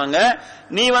இளமையானவங்க.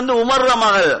 நீ உமர்ற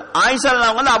மகள், ஆயிஷா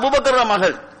ரலியல்லாஹு அபூபக்கர்ற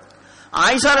மகள்.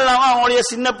 ஆயிஷா ரலியல்லாஹு அவங்களுடைய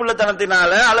சின்ன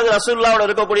பிள்ளைத்தனத்தினால அல்லது ரசூலுல்லாஹ்வோட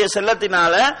இருக்கக்கூடிய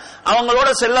செல்லத்தினால அவங்களோட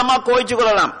செல்லமா கோயிச்சு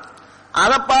கொள்ளலாம்.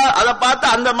 அதை பார்த்து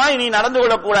அந்த மாதிரி நீ நடந்து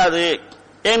கொள்ளக்கூடாது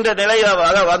என்ற நிலையில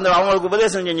அவங்களுக்கு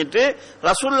உபதேசம் செஞ்சுட்டு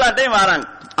ரசூலுல்லாஹ்ட்டையும் வராங்க.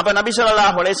 அப்ப நபி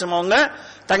ஸல்லல்லாஹு அலைஹி வஸல்லம் அவங்க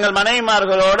தங்கள்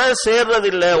மனைவிமார்களோட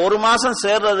சேர்றதில்லை, ஒரு மாசம்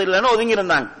சேர்றதில்லைன்னு ஒதுங்கி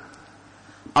இருந்தாங்க.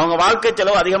 அவங்க வாழ்க்கை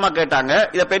செலவு அதிகமா கேட்டாங்க.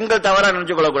 இத பெண்கள் தவறா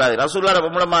நினைச்சு கொள்ளக்கூடாது. ரசூலுல்லாஹ்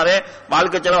பொம்பளமாரே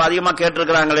வாழ்க்கை செலவு அதிகமா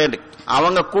கேட்டிருக்கிறாங்களே,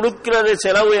 அவங்க கொடுக்கிறது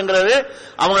செலவு என்கிறது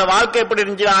அவங்க வாழ்க்கை எப்படி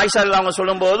இருந்துச்சு ஆயிஷா அவங்க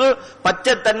சொல்லும் போது,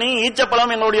 பச்சை தண்ணி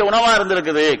ஈச்சப்பழம் எங்களுடைய உணவா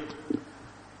இருந்திருக்குது.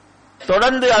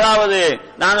 தொடர்ந்து அதாவது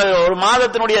நாங்கள் ஒரு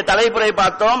மாதத்தினுடைய தலைப்புரை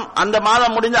பார்த்தோம், அந்த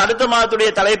மாதம் முடிந்து அடுத்த மாதத்துடைய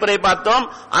தலைப்புரை பார்த்தோம்,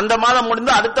 அந்த மாதம்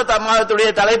முடிந்து அடுத்த மாதத்துடைய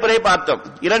தலைப்புரை பார்த்தோம்.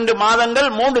 2 மாதங்கள்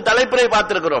 3 தலைப்புரை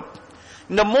பார்த்திருக்கிறோம்.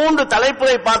 இந்த 3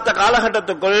 தலைப்புரை பார்த்த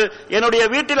காலகட்டத்துக்குள் என்னுடைய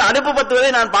வீட்டில் அடுப்பு பத்துவதை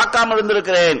நான் பார்க்காமல்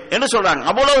இருந்திருக்கிறேன் என்று சொல்றாங்க.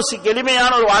 அவ்வளவு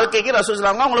எளிமையான ஒரு வாழ்க்கைக்கு ரசூல்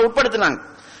ஸல்லல்லாஹு அலைஹி வஸல்லம் அவங்களை உட்படுத்தினாங்க.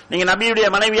 நீங்க நபியுடைய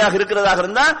மனைவியாக இருக்கிறதாக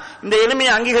இருந்தா இந்த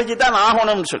எளிமையை அங்கீகரிச்சு தான்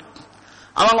ஆகணும்னு சொல்லி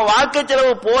அவங்க வாழ்க்கை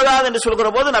செலவு போதாது என்று சொல்கிற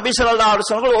போது நபி ஸல்லல்லாஹு அலைஹி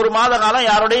வஸல்லம் 1 மாத காலம்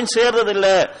யாரோடையும்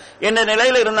சேர்றதில்லை என்ற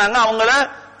நிலையில இருந்தாங்க. அவங்கள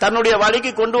தன்னுடைய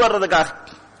வழிக்கு கொண்டு வர்றதுக்காக.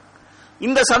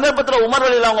 இந்த சந்தர்ப்பத்தில் உமர்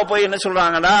ரலியல்லாஹு அவங்க போய் என்ன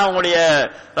சொல்றாங்கன்னா, அவங்களுடைய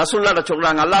ரசூலுல்லாஹ்ட்ட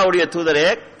சொல்றாங்க, அல்லாஹ்வுடைய தூதரே,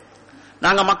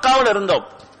 நாங்க மக்காவில் இருந்தோம்,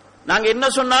 நாங்க என்ன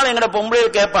சொன்னாலும் எங்கட பொம்பளை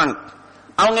கேட்பாங்க,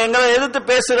 அவங்க எங்களை எதிர்த்து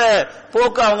பேசுற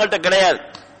போக்கு அவங்கள்ட்ட கிடையாது.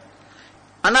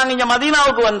 ஆனா இங்க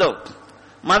மதீனாவுக்கு வந்தோம்,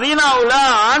 மதீனாவுல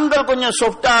ஆண்கள் கொஞ்சம்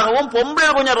சொஃப்டாகவும் பொம்பளை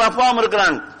கொஞ்சம் ரஃபாவும்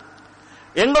இருக்கிறாங்க.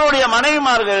 எங்களுடைய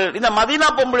மனைவிமார்கள் இந்த மதீனா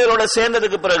பொம்பளைகளோட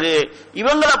சேர்ந்ததுக்கு பிறகு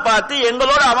இவங்களை பார்த்து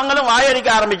எங்களோட அவங்களும் வாயடிக்க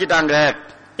ஆரம்பிச்சுட்டாங்க,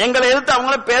 எங்களை எதிர்த்து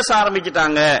அவங்களும் பேச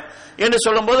ஆரம்பிச்சுட்டாங்க என்று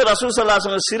சொல்லும் போது ரசூல் ஸல்லல்லாஹு அலைஹி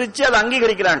வஸல்லம் சிரிச்சு அதை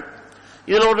அங்கீகரிக்கிறாங்க.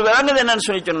 இதுல ஒரு விளங்குது என்னன்னு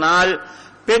சொல்லி சொன்னால்,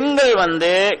 பெண்கள்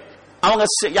அவங்க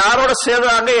யாரோட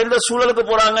சேர்றாங்க, எந்த சூழலுக்கு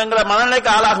போறாங்கிற மனநிலைக்கு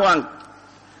ஆளாகுவாங்க.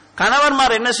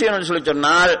 கணவன்மார் என்ன செய்யணும்னு சொல்லி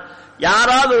சொன்னால்,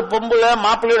 யாராவது ஒரு பொம்புல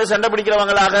மாப்பிள்ளையோட சண்டை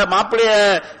பிடிக்கிறவங்களாக, மாப்பிள்ளைய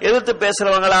எதிர்த்து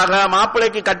பேசுறவங்களாக,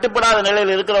 மாப்பிள்ளைக்கு கட்டுப்படாத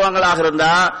நிலையில் இருக்கிறவங்களாக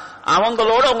இருந்தா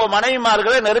அவங்களோட உங்க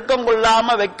மனைவிமார்களை நெருக்கம்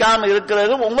கொள்ளாம வைக்காம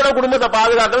இருக்கிறது உங்களோட குடும்பத்தை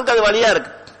பாதுகாக்கிறதுக்கு அது வழியா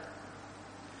இருக்கு.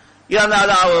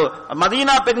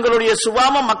 மதீனா பெண்களுடைய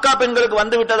சுபாவம் மக்கா பெண்களுக்கு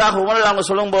வந்து விட்டதாக உமர் அவங்க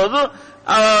சொல்லும் போது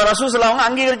ரசூலுல்லாஹ் அவங்க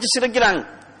அங்கீகரிச்சு சிரிக்கிறாங்க.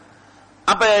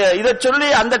 அப்ப இதை சொல்லி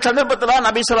அந்த சந்தர்ப்பத்தில்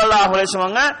நபி ஸல்லல்லாஹு அலைஹி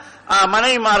வஸல்லம்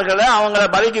மனைவிமார்களை அவங்கள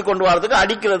பலிக்கு கொண்டு வரதுக்கு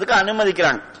அடிக்கிறதுக்கு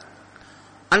அனுமதிக்கிறாங்க.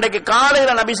 அன்றைக்கு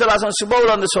காலையில நபி ஸல்லல்லாஹு அலைஹி வஸல்லம்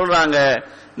சுபஹ்ல வந்து சொல்றாங்க,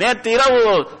 நேற்று இரவு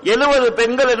 70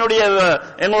 பெண்கள்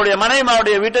எங்களுடைய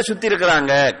மனைவிமாருடைய வீட்டை சுத்தி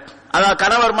இருக்கிறாங்க, அதாவது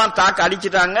கணவர்மார் தாக்க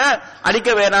அடிச்சுட்டாங்க, அடிக்க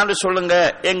வேணாம்னு சொல்லுங்க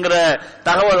என்கிற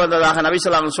தகவல் வந்ததாக நபி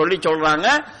ஸல்லல்லாஹு அலைஹி வஸல்லம் சொல்றாங்க.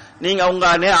 நீங்க உங்க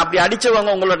அப்படி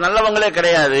அடிச்சவங்க உங்களோட நல்லவங்களே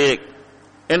கிடையாது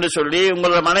என்று சொல்லி,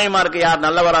 உங்களோட மனைவிமாருக்கு யார்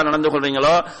நல்லவரா நடந்து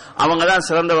கொள்றீங்களோ அவங்க தான்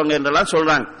சிறந்தவங்க என்றெல்லாம்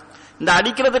சொல்றாங்க. இந்த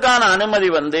அடிக்கிறதுக்கான அனுமதி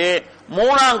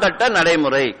 3ஆம் கட்ட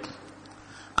நடைமுறை.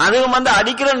 அதுவும்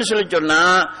அடிக்கிறேன்னு சொல்லி சொன்னா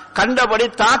கண்டபடி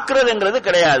தாக்குறதுங்கிறது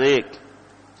கிடையாது,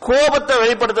 கோபத்தை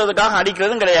வெளிப்படுத்துறதுக்காக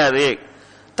அடிக்கிறதும் கிடையாது,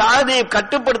 தாதியை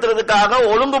கட்டுப்படுத்துறதுக்காக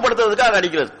ஒழுங்குபடுத்துறதுக்காக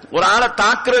அடிக்கிறது. ஒரு ஆளை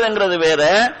தாக்குறதுங்கிறது வேற,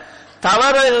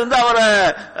 தவற இருந்து அவரை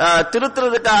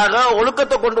திருத்துறதுக்காக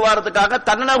ஒழுக்கத்தை கொண்டு வரதுக்காக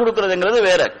தண்டனை கொடுக்கறதுங்கிறது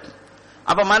வேற.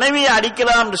 அப்ப மனைவியை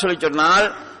அடிக்கலாம் என்று சொல்லி சொன்னால்,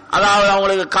 அதாவது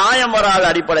அவங்களுக்கு காயம் வராத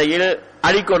அடிப்படையில்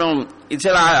அடிக்கணும்.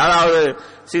 அதாவது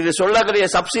இது சொல்லக்கூடிய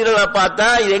சப்சீரலை பார்த்தா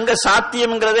இது எங்க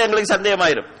சாத்தியம்ங்கிறது எங்களுக்கு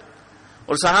சந்தேகமாயிரும்.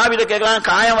 ஒரு சஹாபியில கேட்கலாம்,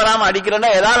 காயம் வராம அடிக்கிறேன்னா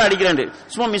ஏதாவது அடிக்கிறேன்,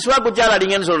 சும்மா மிஸ்வா குச்சால்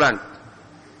அடிங்கன்னு சொல்றாங்க.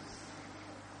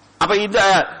 அப்ப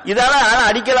இதால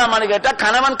அடிக்கலாமான்னு கேட்டா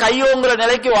கணவன் கையோங்கிற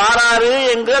நிலைக்கு வாராரு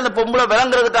என்று அந்த பொம்பளை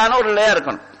விளங்குறதுக்கான ஒரு நிலையா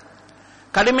இருக்கணும்.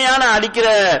 கடுமையான அடிக்கிற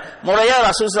முறையா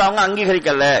ரசூலுல்லாஹ் அவங்க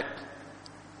அங்கீகரிக்கல.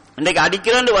 இன்னைக்கு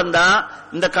அடிக்கிறேன்னு வந்தா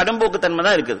இந்த கடும்போக்கு தன்மை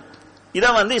தான் இருக்குது.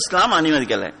 இதை இஸ்லாம்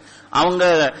அனுமதிக்கல. அவங்க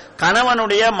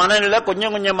கணவனுடைய மனநிலை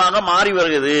கொஞ்சம் கொஞ்சமாக மாறி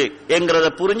வருகிறது என்கிறத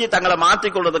புரிஞ்சு தங்களை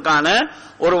மாற்றிக்கொள்வதற்கான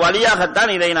ஒரு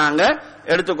வழியாகத்தான் இதை நாங்க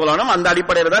எடுத்துக்கொள்ளணும். அந்த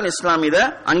அடிப்படையில் தான் இஸ்லாம் இதை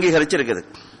அங்கீகரிச்சிருக்குது.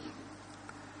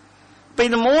 இப்ப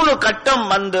இந்த 3 கட்டம்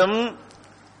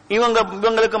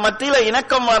இவங்களுக்கு மத்தியில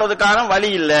இணக்கம் வர்றதுக்கான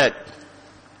வழி இல்லை.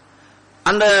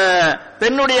 அந்த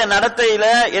பெண்ணுடைய நடத்தையில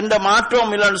எந்த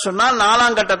மாற்றமும் இல்லைன்னு சொன்னால்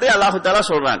 4ஆம் கட்டத்தை அல்லாஹ் தஆலா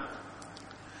சொல்றாங்க.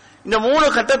 இந்த 3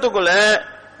 கட்டத்துக்குள்ள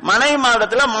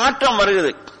மனைவிமாரிடத்துல மாற்றம்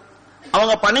வருகிறது.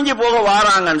 அவங்க பணிஞ்சு போக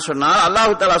வாராங்கன்னு சொன்னால்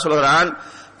அல்லாஹ் தஆலா சொல்றான்,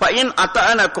 ஃபஇன்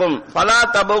அத்தஅனகும் ஃபலா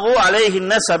தபகு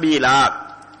அலைஹின்ன சபீலா.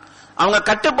 அவங்க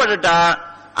கட்டுப்பட்டுட்டா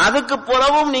அதுக்கு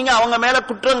புறவும் நீங்க அவங்க மேல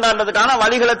குற்றம் காண்றதுக்கான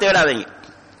வழிகளை தேடாதீங்க.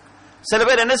 சில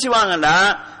பேர் என்ன செய்வாங்கன்னா,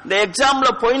 இந்த எக்ஸாம்ல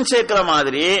பாயிண்ட் சேர்க்கிற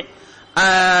மாதிரி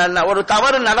ஒரு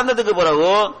தவறு நடந்ததுக்கு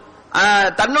பிறகு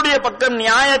தன்னுடைய பக்கம்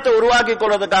நியாயத்தை உருவாக்கி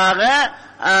கொள்வதற்காக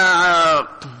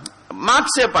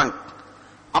மார்க்ஸ் சேர்ப்பாங்க.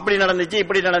 அப்படி நடந்துச்சு,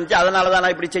 இப்படி நடந்துச்சு, அதனாலதான்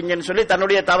நான் இப்படி செஞ்சேன்னு சொல்லி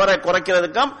தன்னுடைய தவறை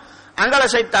குறைக்கிறதுக்கும் அங்கல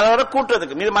சைட் தவறை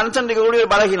கூட்டுறதுக்கும். இது மனுஷனுக்கு ஒரு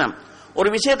பலகீனம். ஒரு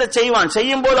விஷயத்தை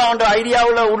செய்யும் போது அவன்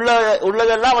ஐடியாவுல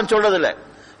உள்ளதெல்லாம் அவன் சொல்றதில்லை,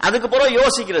 அதுக்கு பிறகு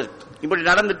யோசிக்கிறது. இப்படி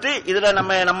நடந்துட்டு இதுல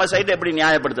நம்ம சைட்டை எப்படி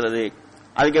நியாயப்படுத்துறது,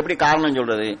 அதுக்கு எப்படி காரணம்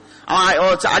சொல்றது.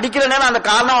 அவன் அடிக்கிற நேரம் அந்த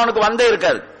காரணம் அவனுக்கு வந்தே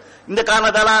இருக்காது. இந்த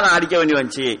காரணத்தால நான் அடிக்க வேண்டி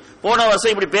வந்துச்சு, போன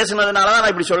வருஷம் இப்படி பேசினதுனாலதான்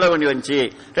நான் இப்படி சொல்ல வேண்டி வந்துச்சு,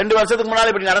 2 வருஷத்துக்கு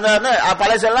முன்னால இப்படி நடந்ததுன்னு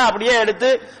பழசெல்லாம் அப்படியே எடுத்து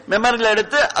மெமரியில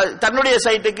எடுத்து தன்னுடைய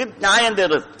சைட்டுக்கு நியாயம்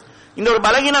தேடுறது. இந்த ஒரு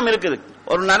பலகீனம் இருக்குது.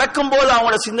 ஒரு நடக்கும் போது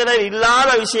அவங்களோட சிந்தனை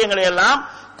இல்லாத விஷயங்களை எல்லாம்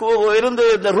இருந்து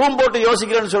இந்த ரூம் போட்டு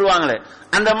யோசிக்கிறேன்னு சொல்லுவாங்களே,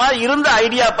 அந்த மாதிரி இருந்து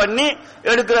ஐடியா பண்ணி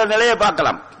எடுக்கிற நிலையை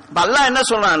பார்க்கலாம். அல்லாஹ் என்ன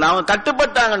சொல்றாங்க, அவங்க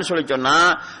கட்டுப்பட்டாங்கன்னு சொல்லி சொன்னா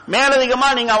மேலதிகமா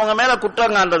நீங்க அவங்க மேல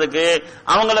குற்றம் காண்றதுக்கு,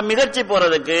 அவங்கள மிதச்சி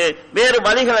போறதுக்கு வேறு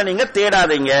வழிகளை நீங்க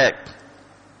தேடாதீங்க.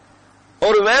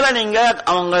 ஒருவேளை நீங்க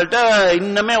அவங்கள்ட்ட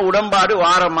இன்னமே உடன்பாடு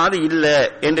வார மாதிரி இல்ல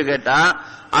என்று கேட்டா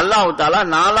அல்லாஹ் தஆலா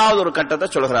 4வது ஒரு கட்டத்தை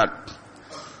சொல்கிறார்.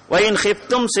 வயின்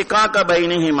ஹிப்தும் சிகாக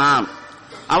பைனிஹிமா,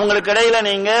 அவங்களுக்கு இடையில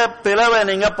நீங்க பிளவை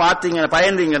நீங்க பாத்தீங்க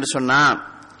பயந்தீங்கன்னு சொன்னா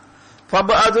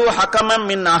ஃபபஅது ஹகமம்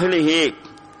மின் அஹ்லிஹி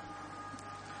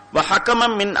வ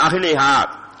ஹகமம் மின் அஹ்லிஹா,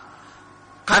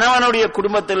 கணவனுடைய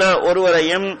குடும்பத்தில்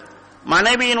ஒருவரையும்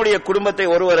மனைவியினுடைய குடும்பத்தை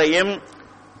ஒருவரையும்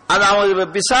அதாவது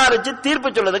விசாரிச்சு தீர்ப்பு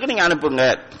சொல்றதுக்கு நீங்க அனுப்புங்க.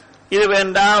 இது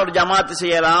வேண்டாம், ஒரு ஜமாத்து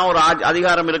செய்யலாம், ஒரு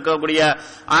அதிகாரம் இருக்கக்கூடிய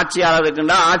ஆட்சியாளர்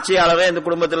இருக்குண்டா ஆட்சியாளரே இந்த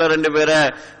குடும்பத்தில் 2 பேரை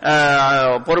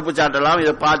பொறுப்பு சாட்டலாம்,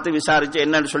 இதை பார்த்து விசாரிச்சு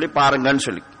என்னன்னு சொல்லி பாருங்கன்னு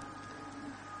சொல்லி.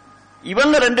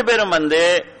 இவங்க 2 பேரும்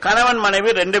கணவன் மனைவி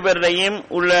 2 பேரையும்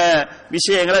உள்ள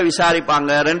விஷயங்களை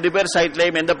விசாரிப்பாங்க. 2 பேர்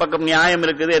சைட்லயும் எந்த பக்கம் நியாயம்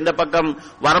இருக்குது, எந்த பக்கம்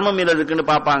வரம்பு மீறல் இருக்குன்னு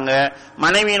பாப்பாங்க.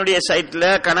 மனைவியினுடைய சைட்ல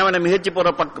கணவனை மிகச்சி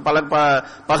போற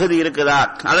பகுதி இருக்குதா,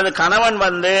 அல்லது கணவன்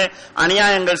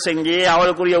அநியாயங்கள் செஞ்சு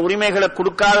அவளுக்குரிய உரிமைகளை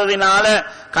கொடுக்காததினால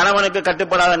கணவனுக்கு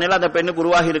கட்டுப்படாத நிலை அந்த பெண்ணுக்கு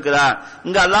உருவாகி இருக்குதா.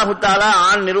 இங்க அல்லாஹு தஆலா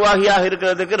ஆண் நிர்வாகியாக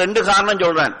இருக்கிறதுக்கு 2 காரணம்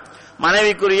சொல்றான்.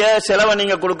 மனைவிக்குரிய செலவை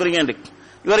நீங்க கொடுக்குறீங்க,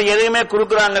 இவர் எதையுமே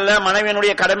கொடுக்குறாங்கல்ல,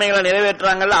 மனைவியினுடைய கடமைகளை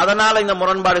நிறைவேற்றாங்கல்ல, அதனால இந்த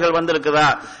முரண்பாடுகள் வந்திருக்குதா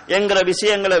என்கிற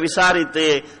விஷயங்களை விசாரித்து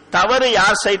தவறு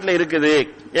யார் சைட்ல இருக்குது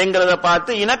என்கிறத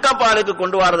பார்த்து இணக்கப்பாடுக்கு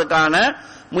கொண்டு வரதுக்கான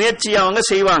முயற்சி அவங்க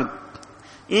செய்வாங்க.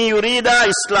 யுரீதா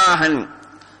இஸ்லாஹன்,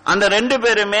 அந்த 2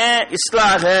 பேருமே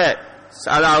இஸ்லாஹ,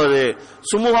 அதாவது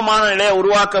சுமூகமான நிலையை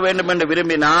உருவாக்க வேண்டும் என்று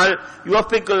விரும்பினால்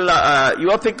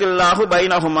யுவஃபிக்குல்லாஹு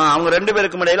பைனஹுமா, அவங்க 2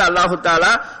 பேருக்கும் இடையில அல்லாஹு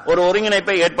தஆலா ஒரு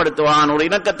ஒருங்கிணைப்பை ஏற்படுத்துவான், ஒரு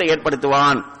இணக்கத்தை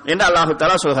ஏற்படுத்துவான் என்று அல்லாஹு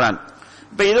தஆலா சொல்கிறான்.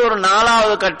 இப்ப இது ஒரு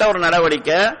 4வது கட்ட ஒரு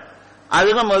நடவடிக்கை.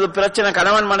 அதுவும் ஒரு பிரச்சனை,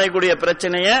 கணவன் மனைவிக்குரிய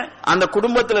பிரச்சனைய அந்த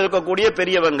குடும்பத்தில் இருக்கக்கூடிய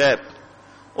பெரியவங்க,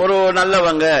 ஒரு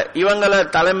நல்லவங்க, இவங்களை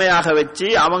தலைமையாக வச்சு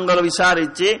அவங்களை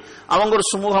விசாரிச்சு அவங்க ஒரு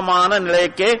சுமூகமான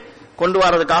நிலைக்கு கொண்டு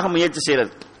வரதுக்காக முயற்சி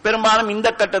செய்யறது. பெரும்பாலும் இந்த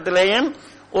கட்டத்திலேயும்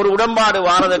ஒரு உடன்பாடு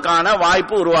வாரதுக்கான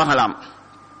வாய்ப்பு உருவாகலாம்.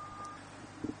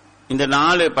 இந்த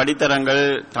 4 படித்தரங்கள்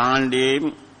தாண்டி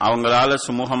அவங்களால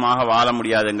சுமூகமாக வாழ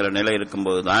முடியாதுங்கிற நிலை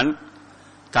இருக்கும்போதுதான்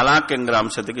தலாக் என்கிற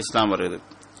அம்சத்துக்கு இஸ்லாம் வருது.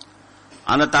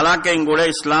 அந்த தலாக்கையும் கூட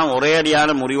இஸ்லாம் ஒரே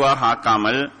அடியான முறிவாக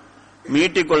ஆக்காமல்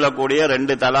மீட்டிக்கொள்ளக்கூடிய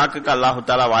 2 தலாக்குக்கு அல்லாஹு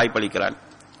தஆலா வாய்ப்பளிக்கிறான்.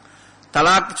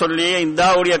 தலாக் சொல்லி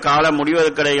இந்தாவுடைய காலம்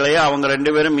முடிவதற்கிடையிலேயே அவங்க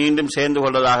 2 பேரும் மீண்டும் சேர்ந்து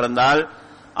கொள்வதாக இருந்தால்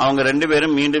அவங்க 2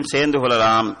 பேரும் மீண்டும் சேர்ந்து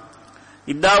கொள்ளலாம்.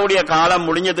 இத்தாவுடைய காலம்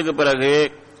முடிஞ்சதுக்கு பிறகு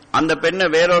அந்த பெண்ணை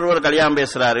வேறொருவர் கல்யாணம்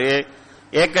பேசுறாரு,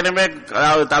 ஏற்கனவே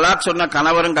தலாக் சொன்ன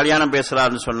கணவரும் கல்யாணம்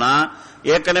பேசுறாருன்னு சொன்னா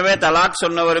ஏற்கனவே தலாக்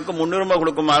சொன்னவருக்கு முன்னுரிமை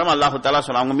கொடுக்குமாறும் அல்லாஹு தஆலா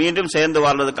சொன்ன, அவங்க மீண்டும் சேர்ந்து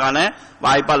வாழ்றதுக்கான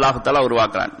வாய்ப்பை அல்லாஹு தஆலா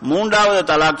உருவாக்குறான். 3வது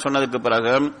தலாக் சொன்னதுக்கு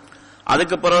பிறகு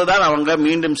அதுக்கு பிறகுதான் அவங்க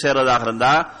மீண்டும் சேர்றதாக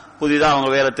இருந்தா புதிதா அவங்க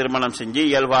வேற திருமணம் செஞ்சு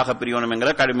இயல்பாக பிரியணும்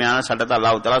என்கிற கடுமையான சட்டத்தை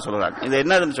அல்லாஹு தஆலா சொல்றாங்க. இது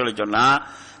என்னதுன்னு சொல்லி சொன்னா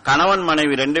கணவன்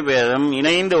மனைவி 2 பேரும்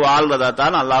இணைந்து வாழ்வதை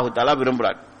தான் அல்லாஹு தஆலா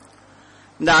விரும்புறார்.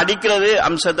 இந்த அடிக்கிறது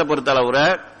அம்சத்தை பொறுத்தளவுல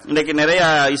இன்னைக்கு நிறைய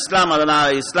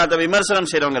இஸ்லாத்தை விமர்சனம்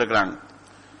செய்யறவங்க இருக்கிறாங்க.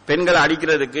 பெண்களை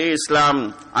அடிக்கிறதுக்கு இஸ்லாம்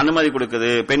அனுமதி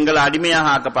கொடுக்குது, பெண்களை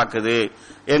அடிமையாக ஆக்க பார்க்குது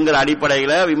என்கிற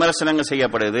அடிப்படையில விமர்சனங்கள்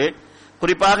செய்யப்படுது.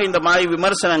 குறிப்பாக இந்த மாதிரி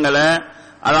விமர்சனங்களை,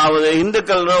 அதாவது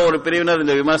இந்துக்கள் ஒரு பிரிவினர்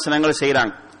இந்த விமர்சனங்கள்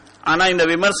செய்யறாங்க. ஆனா இந்த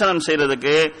விமர்சனம்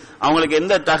செய்யறதுக்கு அவங்களுக்கு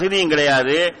எந்த தகுதியும்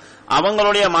கிடையாது.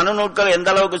 அவங்களுடைய மனுநூல்கள் எந்த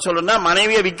அளவுக்கு சொல்லுன்னா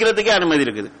மனைவியை விற்கிறதுக்கே அனுமதி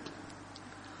இருக்குது.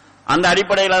 அந்த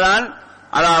அடிப்படையில தான்,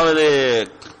 அதாவது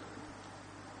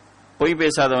பொய்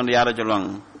பேசாதவன் யார சொல்லுவாங்க,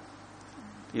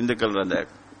 இந்துக்கள் அந்த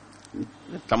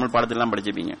தமிழ் பாடத்திலாம்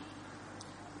படிச்சிருப்பீங்க,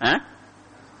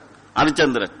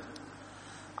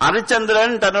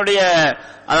 அரிச்சந்திரன் தன்னுடைய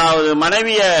அதாவது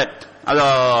மனைவிய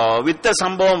வித்த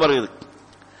சம்பவம் வருது.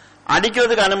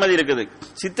 அடிக்கிறதுக்கு அனுமதி இருக்குது,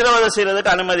 சித்திரவதை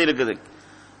செய்யறதுக்கு அனுமதி இருக்குது.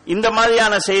 இந்த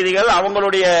மாதிரியான செய்திகள்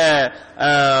அவங்களுடைய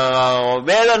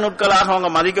வேத நூட்களாக அவங்க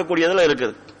மதிக்கக்கூடியதுல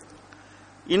இருக்குது.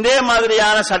 இதே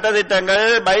மாதிரியான சட்டத்திட்டங்கள்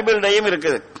பைபிள்லையும்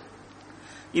இருக்குது.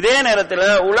 இதே நேரத்தில்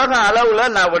உலக அளவுல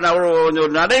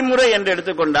நடைமுறை என்று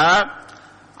எடுத்துக்கொண்டா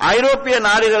ஐரோப்பிய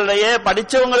நாடுகளிலேயே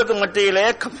படிச்சவங்களுக்கு மத்தியிலே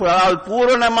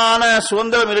பூரணமான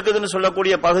சுதந்திரம் இருக்குதுன்னு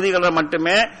சொல்லக்கூடிய பகுதிகளில்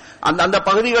மட்டுமே அந்த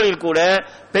பகுதிகளில் கூட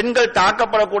பெண்கள்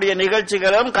தாக்கப்படக்கூடிய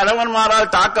நிகழ்ச்சிகளும்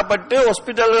கணவன்மாரால் தாக்கப்பட்டு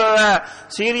ஹாஸ்பிட்டல்களில்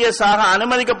சீரியஸாக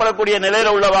அனுமதிக்கப்படக்கூடிய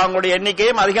நிலையில உள்ளவங்களுடைய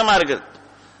எண்ணிக்கையும் அதிகமா இருக்குது.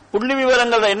 புள்ளி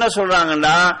விவரங்கள் என்ன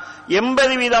சொல்றாங்கன்னா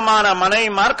 80%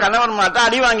 மனைவிமார் கணவன்மார்ட்ட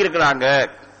அடி வாங்கியிருக்கிறாங்க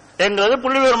என்கிறது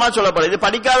புள்ளி விவரமா சொல்லப்படுது. இது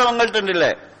படிக்காதவங்கள்ட்ட இல்ல,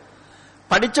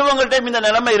 படிச்சவங்கள்ட்ட இந்த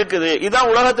நிலைமை இருக்குது. இதுதான்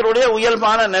உலகத்தினுடைய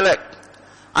உயல்பான நிலை.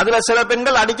 அதுல சில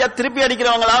பெண்கள் அடிச்சா திருப்பி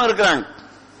அடிக்கிறவங்களாம் இருக்கிறாங்க.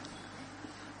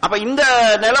 அப்ப இந்த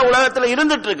நிலை உலகத்துல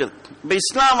இருந்துட்டு இருக்குது. இப்ப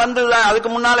இஸ்லாம் வந்துதான்,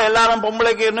 அதுக்கு முன்னால எல்லாரும்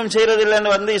பொம்பளைக்கு இன்னும் செய்யறது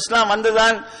இல்லைன்னு இஸ்லாம்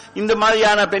வந்துதான் இந்த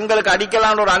மாதிரியான பெண்களுக்கு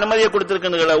அடிக்கலாம்னு ஒரு அனுமதியை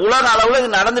கொடுத்திருக்குன்னு உலக அளவுல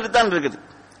இது நடந்துட்டு தான் இருக்குது.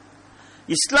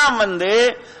 இஸ்லாம்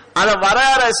அதை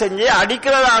வரையறை செஞ்சு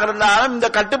அடிக்கிறதாக இருந்தாலும் இந்த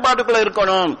கட்டுப்பாட்டுக்குள்ள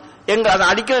இருக்கணும் எங்க அதை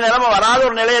அடிக்கிற நிலைமை வராத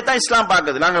ஒரு நிலையை தான் இஸ்லாம்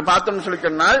பார்க்குது. நாங்க பார்த்தோம்னு சொல்லி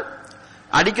சொன்னால்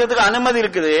அடிக்கிறதுக்கு அனுமதி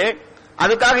இருக்குது.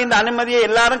 அதுக்காக இந்த அனுமதியை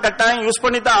எல்லாரும் கட்டாயம் யூஸ்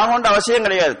பண்ணித்தான் ஆகணும்ன்ற அவசியம்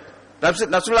கிடையாது.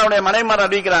 ரசூலுல்லாஹ்வுடைய மனைவிமார்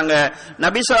அறிவிக்கிறாங்க,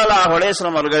 நபி ஸல்லல்லாஹு அலைஹி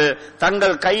வஸல்லம் அவர்கள்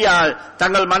தங்கள் கையால்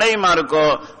தங்கள் மனைவிமாருக்கோ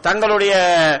தங்களுடைய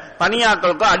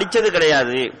பணியாட்களுக்கோ அடிச்சது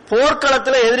கிடையாது.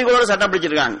 போர்க்களத்துல எதிரிகளோட சட்டம்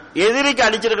பிடிச்சிருக்காங்க, எதிரிக்கு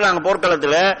அடிச்சிருக்காங்க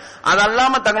போர்க்களத்துல.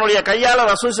 அதல்லாம தங்களுடைய கையால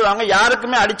ரசூல் சொல்லுவாங்க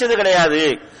யாருக்குமே அடிச்சது கிடையாது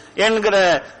என்கிற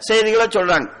செய்திகளை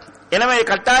சொல்றாங்க. எனவே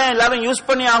கட்டாயம் எல்லாரும் யூஸ்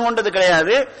பண்ணி ஆகுன்றது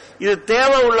கிடையாது. இது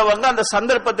தேவை உள்ளவங்க அந்த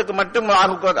சந்தர்ப்பத்துக்கு மட்டும்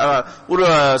ஒரு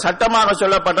சட்டமாக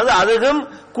சொல்லப்பட்டது. அதுவும்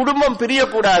குடும்பம்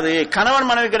பிரியக்கூடாது, கணவன்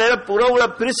மனைவி கிடையாது புறவுல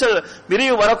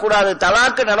பிரிவு வரக்கூடாது,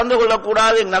 தலாக்கு நடந்து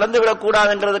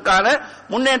விடக்கூடாதுங்கிறதுக்கான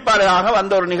முன்னேற்பாடாக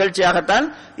வந்த ஒரு நிகழ்ச்சியாகத்தான்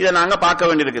இதை நாங்க பார்க்க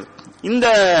வேண்டியிருக்குது.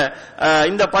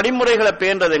 இந்த படிமுறைகளை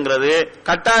பேன்றதுங்கிறது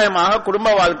கட்டாயமாக குடும்ப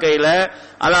வாழ்க்கையில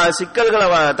அதாவது சிக்கல்களை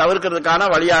தவிர்க்கிறதுக்கான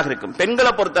வழியாக இருக்கும்.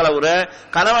 பெண்களை பொறுத்தளவுல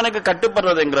கணவனுக்கு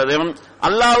கட்டுப்படுறதுங்கிறதும்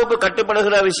அல்லாஹ்வுக்கு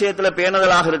கட்டுப்படுகிற விஷயத்துல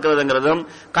பேணுதலாக இருக்கிறதுங்கிறதும்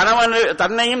கணவன்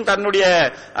தன்னையும் தன்னுடைய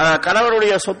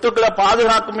கணவனுடைய சொத்துக்களை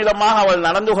பாதுகாக்கும் விதமாக அவள்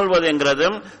நடந்து கொள்வது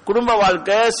என்கிறதும் குடும்ப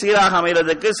வாழ்க்கை சீராக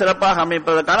அமைகிறதுக்கு சிறப்பாக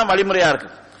அமைப்பதற்கான வழிமுறையா இருக்கு.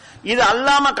 இது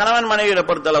அல்லாம கணவன் மனைவியை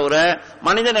பொறுத்தளவுல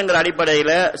மனிதன் என்கிற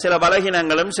அடிப்படையில சில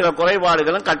பலகீனங்களும் சில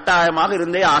குறைபாடுகளும் கட்டாயமாக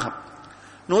இருந்தே ஆகும்.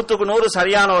 100க்கு 100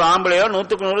 சரியான ஒரு ஆம்பளையோ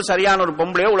 100க்கு 100 சரியான ஒரு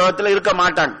பொம்பளையோ உலகத்தில் இருக்க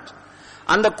மாட்டாங்க.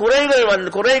 அந்த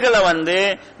குறைகளை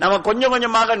நம்ம கொஞ்சம்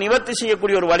கொஞ்சமாக நிவர்த்தி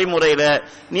செய்யக்கூடிய ஒரு வழிமுறையில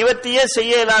நிவர்த்தியே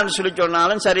செய்யலான்னு சொல்லி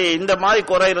சொன்னாலும் சரி, இந்த மாதிரி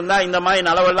குறை இருந்தா இந்த மாதிரி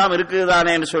நலவெல்லாம்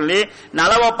இருக்குதானே சொல்லி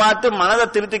நலவை பார்த்து மனதை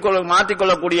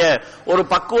மாற்றிக்கொள்ளக்கூடிய ஒரு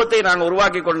பக்குவத்தை நாங்கள்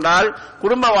உருவாக்கி கொண்டால்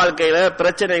குடும்ப வாழ்க்கையில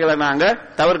பிரச்சனைகளை நாங்க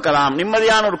தவிர்க்கலாம்.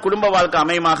 நிம்மதியான ஒரு குடும்ப வாழ்க்கை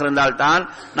அமையமாக இருந்தால்தான்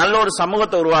நல்ல ஒரு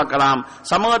சமூகத்தை உருவாக்கலாம்.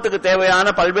 சமூகத்துக்கு தேவையான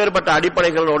பல்வேறுபட்ட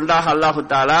அடிப்படைகள் ஒன்றாக அல்லாஹு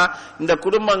தஆலா இந்த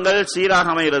குடும்பங்கள் சீராக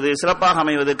அமைகிறது, சிறப்பாக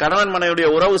அமைவது, கணவன் மனைவி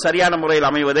உறவு சரியான முறையில்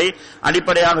அமைவதை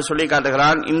அடிப்படையாக சொல்லி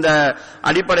காட்டுகிறான். இந்த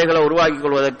அடிப்படைகளை உருவாக்கிக்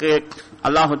கொள்வதற்கு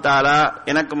அல்லாஹு தஆலா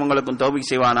எனக்கும் உங்களுக்கும் தௌஃபீக்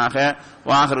செய்வானாக.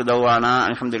 வாஹிரு தஅவானா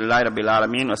அல்ஹம்துலில்லாஹி ரப்பில்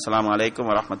ஆலமீன். அஸ்ஸலாமு அலைக்கும்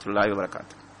வரஹ்மத்துல்லாஹி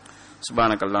வபரகாத்துஹு.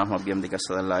 சுப்ஹானக்கல்லாஹும்ம வபிஹம்திக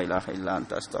அஷ்ஹது அல்லா இலாஹா இல்லா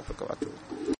அன்த அஸ்தக்ஃபிருக வ அத்தூபு.